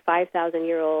ancient,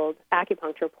 5,000-year-old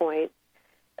acupuncture points,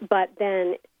 but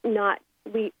then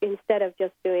instead of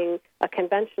just doing a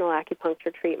conventional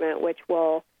acupuncture treatment, which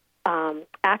will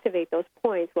activate those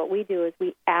points, what we do is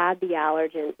we add the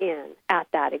allergen in at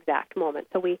that exact moment.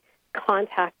 So we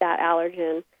contact that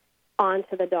allergen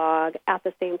onto the dog at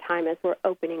the same time as we're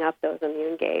opening up those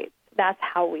immune gates. That's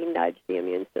how we nudge the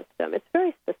immune system. It's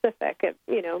very specific,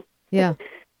 Yeah.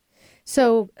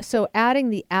 So adding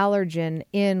the allergen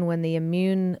in when the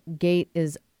immune gate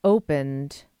is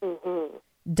opened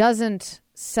doesn't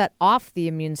set off the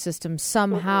immune system.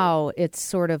 Somehow it's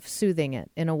sort of soothing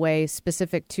it in a way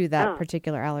specific to that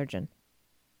particular allergen.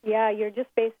 Yeah, you're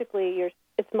just basically,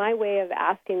 it's my way of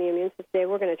asking the immune system, say,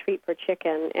 we're going to treat for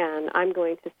chicken, and I'm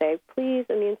going to say, please,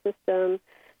 immune system,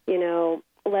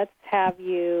 let's have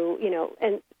you,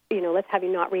 let's have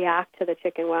you not react to the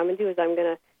chicken. What I'm going to do is I'm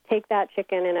going to take that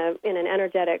chicken in an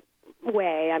energetic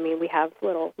way. I mean, we have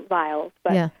little vials,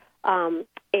 but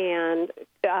and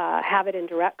have it in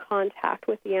direct contact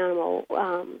with the animal,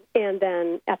 and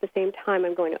then at the same time,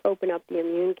 I'm going to open up the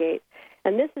immune gate.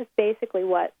 And this is basically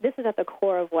this is at the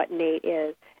core of what NATE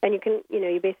is. And you can,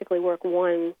 you basically work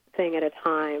one thing at a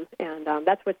time, and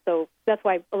that's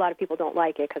why a lot of people don't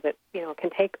like it, because it, can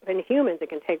take, in humans, it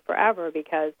can take forever,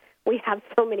 because we have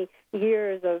so many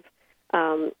years of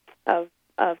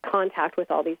contact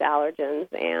with all these allergens,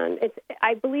 and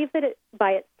I believe that it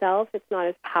by itself it's not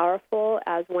as powerful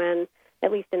as when,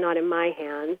 at least not in my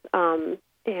hands, and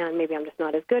maybe I'm just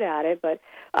not as good at it, but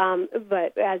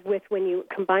as with when you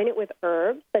combine it with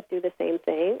herbs that do the same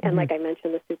thing, and like I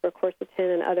mentioned, the super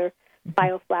quercetin and other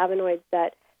bioflavonoids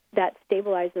that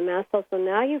stabilize the mast cells. So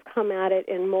now you've come at it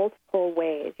in multiple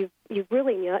ways. You've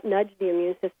really nudged the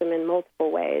immune system in multiple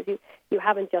ways. You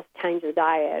haven't just changed the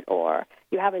diet, or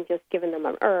you haven't just given them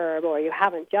an herb, or you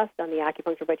haven't just done the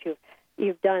acupuncture, but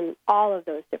you've done all of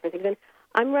those different things. And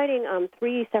I'm writing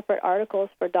 3 separate articles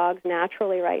for Dogs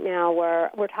Naturally right now,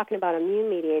 where we're talking about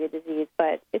immune-mediated disease,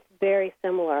 but it's very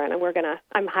similar, and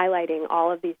I'm highlighting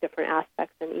all of these different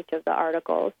aspects in each of the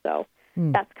articles. So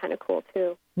that's kind of cool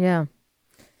too. Yeah.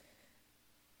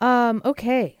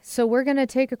 Okay, so we're going to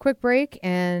take a quick break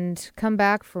and come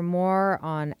back for more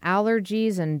on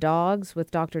allergies and dogs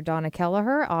with Dr. Donna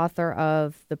Kelleher, author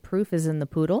of The Proof is in the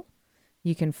Poodle.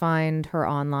 You can find her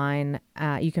online.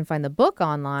 You can find the book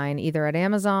online either at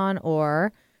Amazon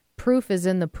or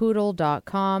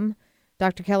proofisinthepoodle.com.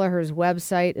 Dr. Kelleher's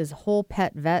website is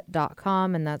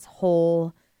wholepetvet.com, and that's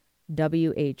whole,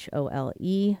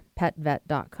 WHOLE,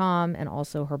 petvet.com, and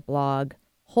also her blog,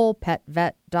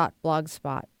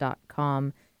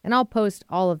 wholepetvet.blogspot.com. And I'll post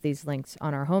all of these links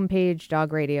on our homepage,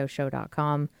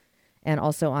 dogradioshow.com, and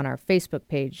also on our Facebook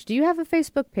page. Do you have a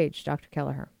Facebook page, Dr.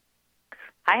 Kelleher?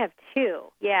 I have 2,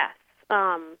 yes.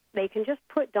 They can just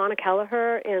put Donna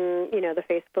Kelleher in, the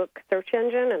Facebook search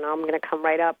engine, and I'm going to come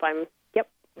right up.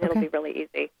 It'll be really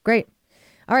easy. Great.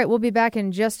 All right, we'll be back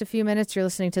in just a few minutes. You're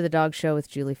listening to The Dog Show with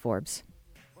Julie Forbes.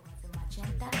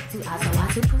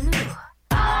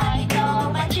 I know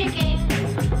my chicken.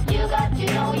 You got to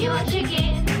know you a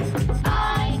chicken.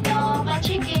 I know my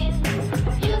chicken.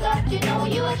 You got to know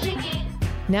you a chicken.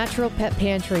 Natural Pet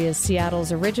Pantry is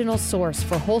Seattle's original source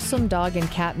for wholesome dog and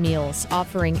cat meals,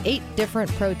 offering 8 different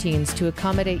proteins to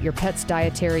accommodate your pet's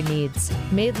dietary needs.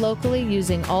 Made locally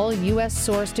using all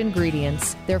U.S.-sourced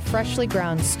ingredients, their freshly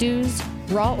ground stews,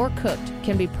 raw or cooked,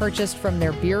 can be purchased from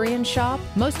their Burien shop,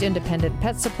 most independent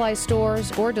pet supply stores,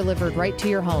 or delivered right to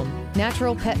your home.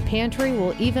 Natural Pet Pantry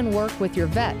will even work with your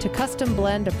vet to custom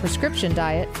blend a prescription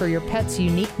diet for your pet's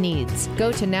unique needs.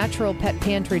 Go to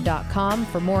naturalpetpantry.com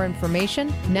for more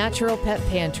information. Natural Pet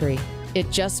Pantry.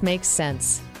 It just makes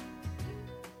sense.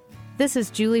 This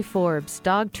is Julie Forbes,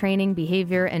 dog training,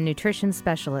 behavior, and nutrition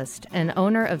specialist, and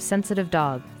owner of Sensitive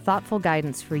Dog, thoughtful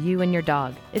guidance for you and your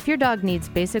dog. If your dog needs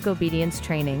basic obedience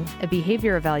training, a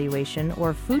behavior evaluation,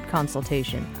 or food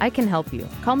consultation, I can help you.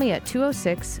 Call me at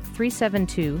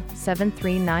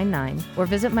 206-372-7399 or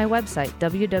visit my website,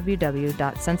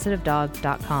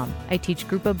 www.sensitivedog.com. I teach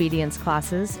group obedience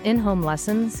classes, in-home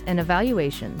lessons, and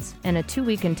evaluations, and a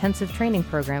 2-week intensive training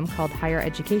program called Higher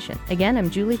Education. Again,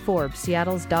 I'm Julie Forbes,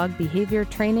 Seattle's dog behavior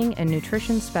training and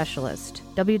nutrition specialist.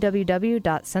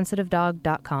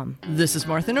 www.sensitivedog.com. This is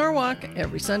Martha Norwalk.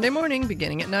 Every Sunday morning,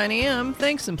 beginning at 9 a.m.,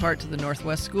 thanks in part to the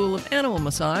Northwest School of Animal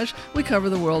Massage, we cover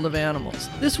the world of animals.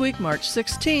 This week, March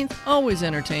 16th, always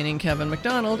entertaining Kevin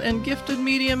McDonald and gifted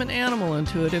medium and animal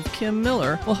intuitive Kim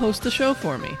Miller will host the show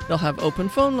for me. They'll have open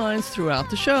phone lines throughout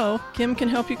the show. Kim can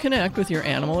help you connect with your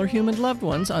animal or human loved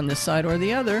ones on this side or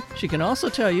the other. She can also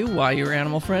tell you why your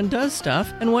animal friend does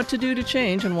stuff and what to do to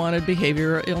change unwanted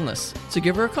behavior or illness. So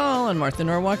give her a call on Martha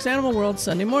Norwalk's Animal World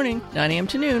Sunday morning, 9 a.m.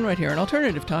 to noon, right here on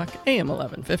Alternative Talk, AM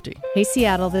 1150. Hey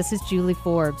Seattle, this is Julie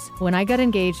Forbes. When I got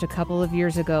engaged a couple of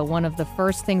years ago, one of the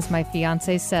first things my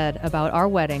fiance said about our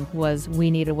wedding was, "We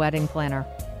need a wedding planner."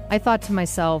 I thought to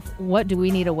myself, what do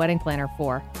we need a wedding planner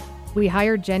for? We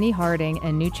hired Jenny Harding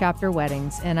and New Chapter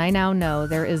Weddings, and I now know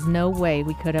there is no way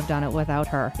we could have done it without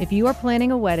her. If you are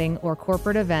planning a wedding or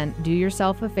corporate event, do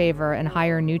yourself a favor and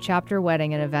hire New Chapter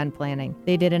Wedding and Event Planning.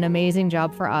 They did an amazing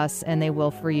job for us, and they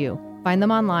will for you. Find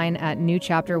them online at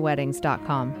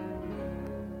newchapterweddings.com.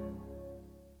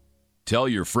 Tell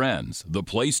your friends the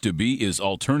place to be is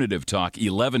Alternative Talk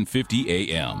 1150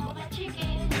 AM.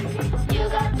 You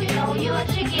got to know you're a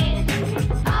chicken.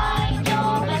 I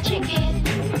know my chicken.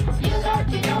 You got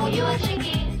to know you're a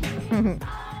chicken.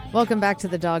 Welcome back to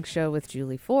the Dog Show with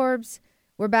Julie Forbes.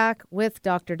 We're back with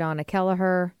Dr. Donna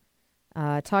Kelleher,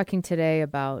 talking today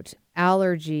about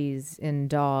allergies in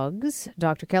dogs.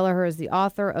 Dr. Kelleher is the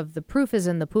author of The Proof is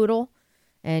in the Poodle,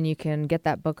 and you can get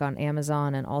that book on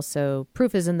Amazon and also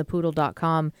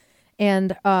proofisinthepoodle.com.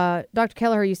 And Dr.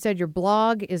 Kelleher, you said your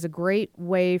blog is a great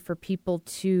way for people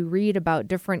to read about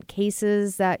different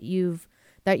cases that you've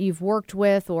worked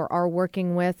with or are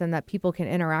working with, and that people can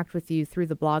interact with you through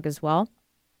the blog as well.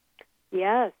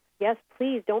 Yes,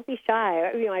 please don't be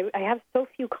shy. I have so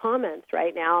few comments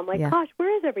right now. I'm like, gosh,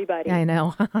 where is everybody? I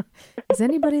know. Is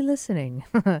anybody listening?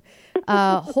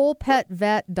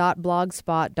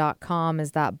 wholepetvet.blogspot.com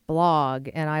is that blog,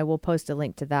 and I will post a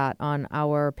link to that on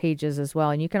our pages as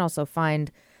well. And you can also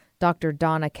find Dr.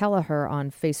 Donna Kelleher on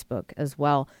Facebook as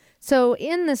well. So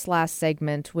in this last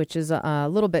segment, which is a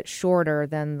little bit shorter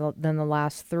than the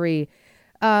last three,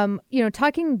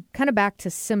 talking kind of back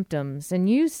to symptoms, and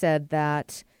you said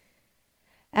that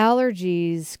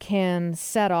allergies can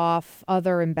set off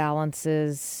other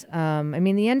imbalances.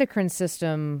 The endocrine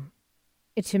system,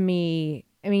 to me,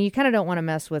 you kind of don't want to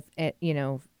mess with it,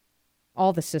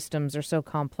 all the systems are so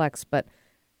complex, but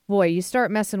boy, you start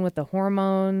messing with the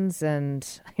hormones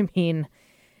and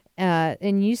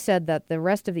and you said that the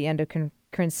rest of the endocrine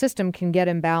system can get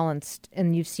imbalanced,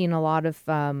 and you've seen a lot of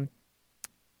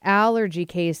allergy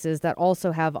cases that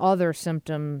also have other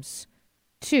symptoms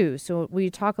too. So will you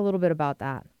talk a little bit about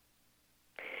that?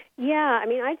 Yeah,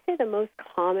 I'd say the most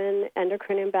common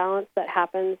endocrine imbalance that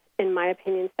happens, in my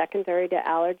opinion, secondary to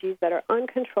allergies that are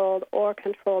uncontrolled or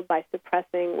controlled by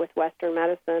suppressing with Western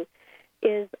medicine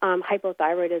is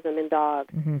hypothyroidism in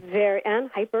dogs,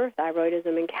 and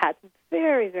hyperthyroidism in cats.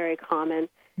 Very, very common,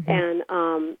 and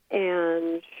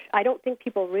I don't think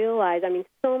people realize.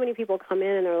 So many people come in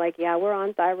and they're like, "Yeah, we're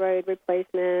on thyroid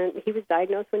replacement. He was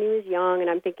diagnosed when he was young," and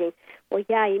I'm thinking, well,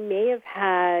 yeah, he may have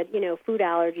had food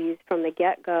allergies from the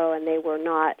get-go, and they were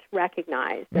not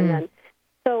recognized, and then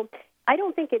so I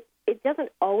don't think it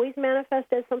doesn't always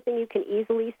manifest as something you can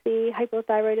easily see,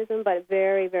 hypothyroidism, but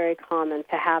very, very common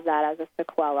to have that as a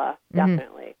sequela,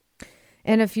 definitely.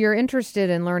 And if you're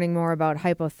interested in learning more about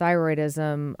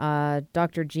hypothyroidism,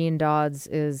 Dr. Jean Dodds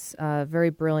is very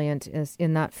brilliant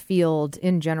in that field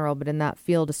in general, but in that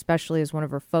field especially is one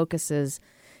of her focuses.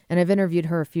 And I've interviewed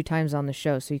her a few times on the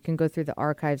show, so you can go through the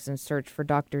archives and search for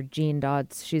Dr. Jean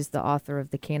Dodds. She's the author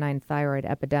of The Canine Thyroid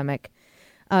Epidemic.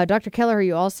 Dr. Kelleher,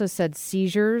 you also said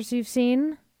seizures you've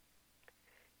seen?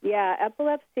 Yeah,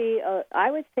 epilepsy, I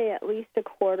would say at least a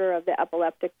quarter of the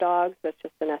epileptic dogs, that's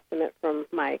just an estimate from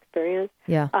my experience,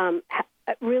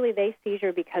 really they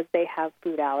seizure because they have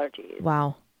food allergies.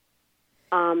 Wow.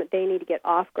 They need to get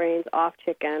off grains, off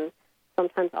chicken.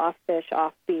 sometimes off fish,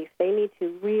 off beef, they need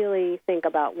to really think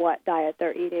about what diet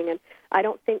they're eating. And I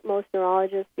don't think most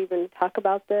neurologists even talk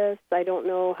about this. I don't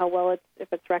know how well if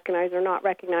it's recognized or not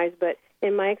recognized, but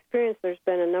in my experience, there's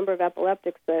been a number of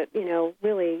epileptics that,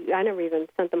 really, I never even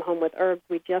sent them home with herbs.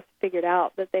 We just figured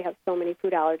out that they have so many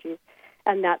food allergies,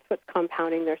 and that's what's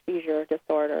compounding their seizure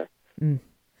disorder.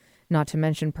 Not to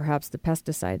mention perhaps the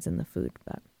pesticides in the food,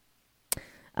 but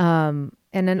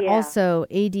and then also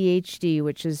ADHD,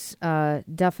 which is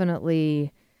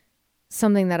definitely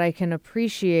something that I can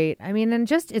appreciate. I mean, and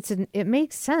just it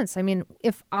makes sense. I mean,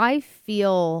 if I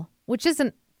feel, which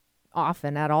isn't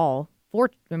often at all,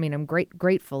 I'm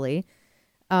gratefully.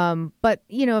 But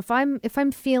if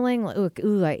I'm feeling like,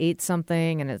 I ate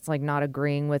something and it's like not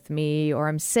agreeing with me, or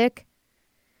I'm sick,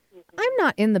 I'm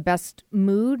not in the best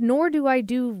mood, nor do I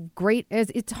do great.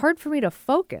 It's hard for me to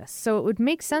focus. So it would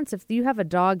make sense if you have a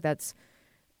dog that's,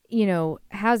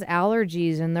 has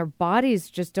allergies and their bodies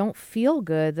just don't feel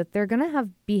good, that they're going to have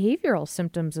behavioral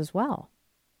symptoms as well.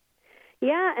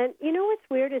 Yeah, and what's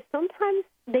weird is sometimes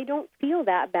they don't feel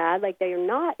that bad, like they are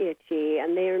not itchy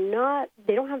and they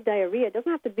don't have diarrhea. It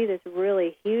doesn't have to be this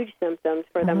really huge symptoms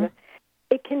for them.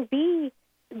 It can be,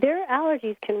 their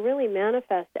allergies can really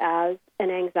manifest as an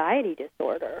anxiety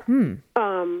disorder. And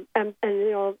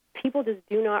people just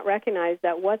do not recognize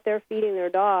that what they're feeding their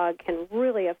dog can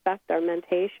really affect their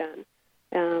mentation.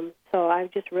 So I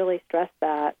just really stress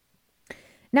that.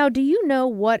 Now, do you know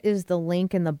what is the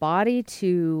link in the body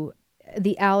to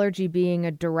the allergy being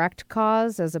a direct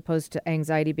cause as opposed to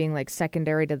anxiety being like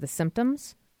secondary to the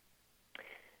symptoms?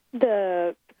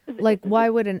 Why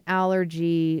would an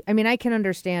allergy, I mean, I can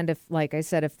understand if, like I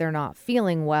said, if they're not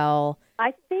feeling well.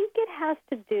 I think it has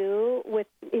to do with,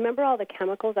 remember all the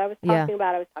chemicals I was talking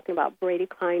about? I was talking about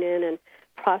bradykinin and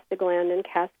prostaglandin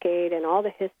cascade and all the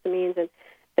histamines and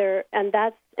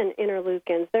that's and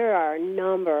interleukins. There are a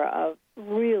number of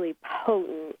really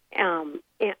potent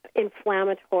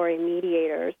inflammatory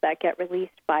mediators that get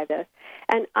released by this.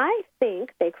 And I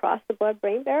think they cross the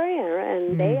blood-brain barrier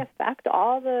and they affect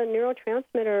all the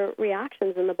neurotransmitter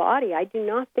reactions in the body. I do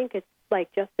not think it's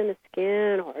like just in the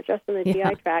skin or just in the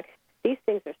GI tract. These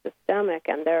things are systemic,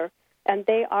 and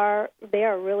they are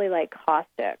really like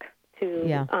caustic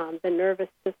to the nervous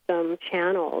system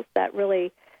channels that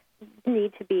really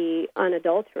need to be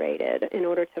unadulterated in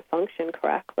order to function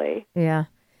correctly. Yeah.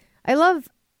 I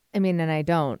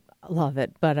don't love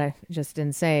it, but I just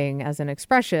in saying as an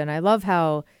expression, I love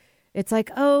how it's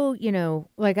like,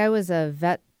 like I was a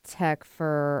vet tech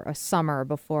for a summer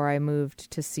before I moved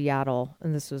to Seattle.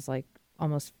 And this was like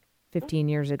almost 15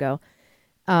 years ago.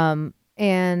 And,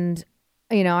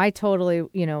 I totally,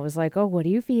 was like, oh, what are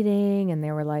you feeding? And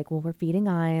they were like, well, we're feeding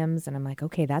IAMS. And I'm like,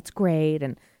 okay, that's great.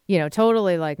 And,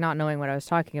 totally like not knowing what I was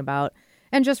talking about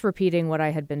and just repeating what I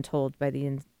had been told by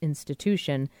the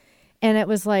institution. And it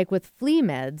was like with flea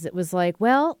meds, it was like,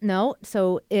 well, no.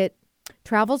 So it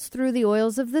travels through the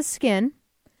oils of the skin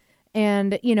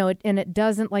and, it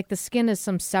doesn't, like the skin is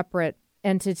some separate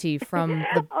entity from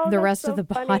the rest of the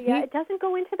body. Yeah, it doesn't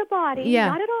go into the body. Yeah.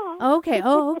 Not at all. Okay.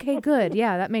 Oh, okay, good.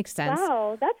 Yeah, that makes sense.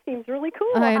 Wow, that seems really cool.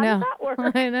 I know. How does that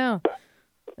work? I know.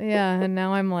 Yeah, and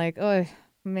now I'm like, oh,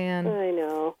 man. I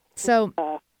know. So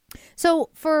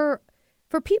for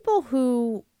people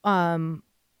who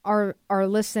are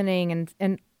listening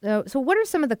and so what are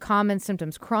some of the common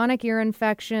symptoms? Chronic ear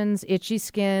infections, itchy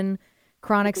skin,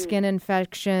 chronic skin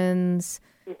infections,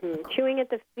 chewing at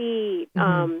the feet,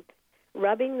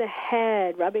 rubbing the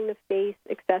head, rubbing the face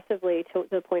excessively to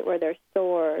the point where there's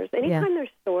sores. Anytime there's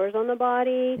sores on the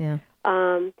body,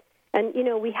 and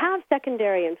we have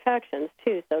secondary infections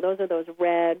too. So those are those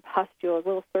red pustules,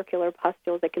 little circular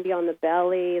pustules that can be on the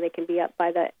belly. They can be up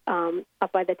by the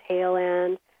tail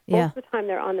end. Most of the time,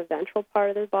 they're on the ventral part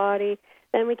of the body.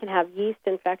 Then we can have yeast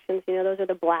infections. Those are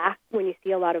the black, when you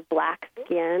see a lot of black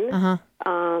skin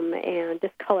and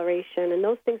discoloration, and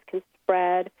those things can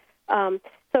spread.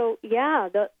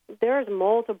 There's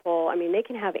multiple. I mean, they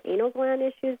can have anal gland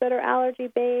issues that are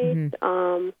allergy-based.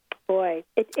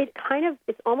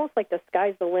 It's almost like the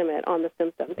sky's the limit on the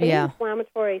symptoms. Any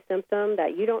inflammatory symptom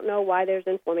that you don't know why there's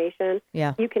inflammation,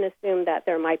 you can assume that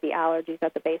there might be allergies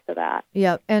at the base of that.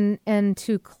 Yeah, and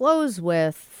to close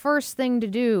with, first thing to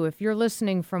do if you're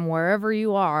listening from wherever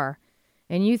you are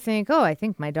and you think, oh, I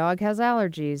think my dog has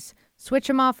allergies, switch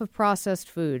him off of processed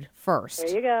food first.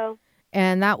 There you go.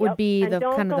 And that would be and the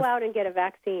don't kind of go out and get a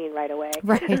vaccine right away.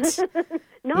 Right.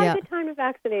 Not a good time to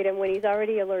vaccinate him when he's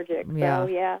already allergic.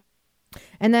 So,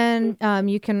 And then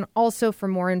you can also, for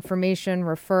more information,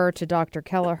 refer to Dr.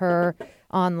 Kelleher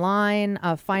online.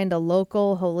 Find a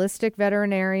local holistic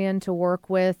veterinarian to work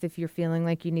with if you're feeling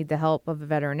like you need the help of a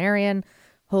veterinarian.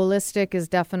 Holistic is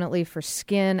definitely for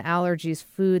skin, allergies,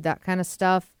 food, that kind of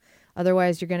stuff.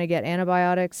 Otherwise, you're going to get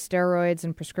antibiotics, steroids,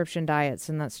 and prescription diets,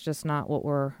 and that's just not what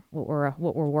we're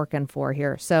working for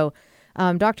here. So,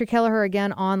 Dr. Kelleher,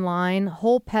 again, online,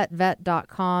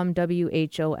 wholepetvet.com,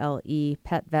 WHOLE,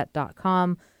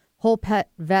 petvet.com.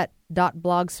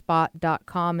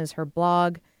 wholepetvet.blogspot.com is her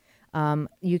blog.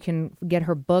 You can get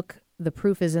her book, The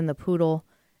Proof is in the Poodle,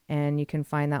 and you can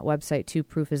find that website too,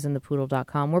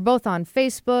 proofisinthepoodle.com. We're both on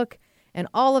Facebook, and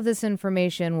all of this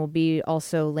information will be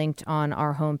also linked on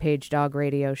our homepage,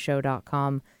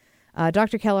 dogradioshow.com.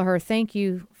 Dr. Kelleher, thank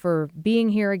you for being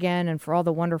here again and for all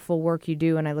the wonderful work you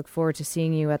do, and I look forward to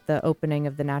seeing you at the opening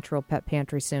of the Natural Pet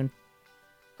Pantry soon.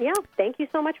 Yeah, thank you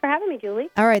so much for having me, Julie.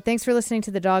 All right, thanks for listening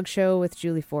to The Dog Show with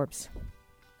Julie Forbes.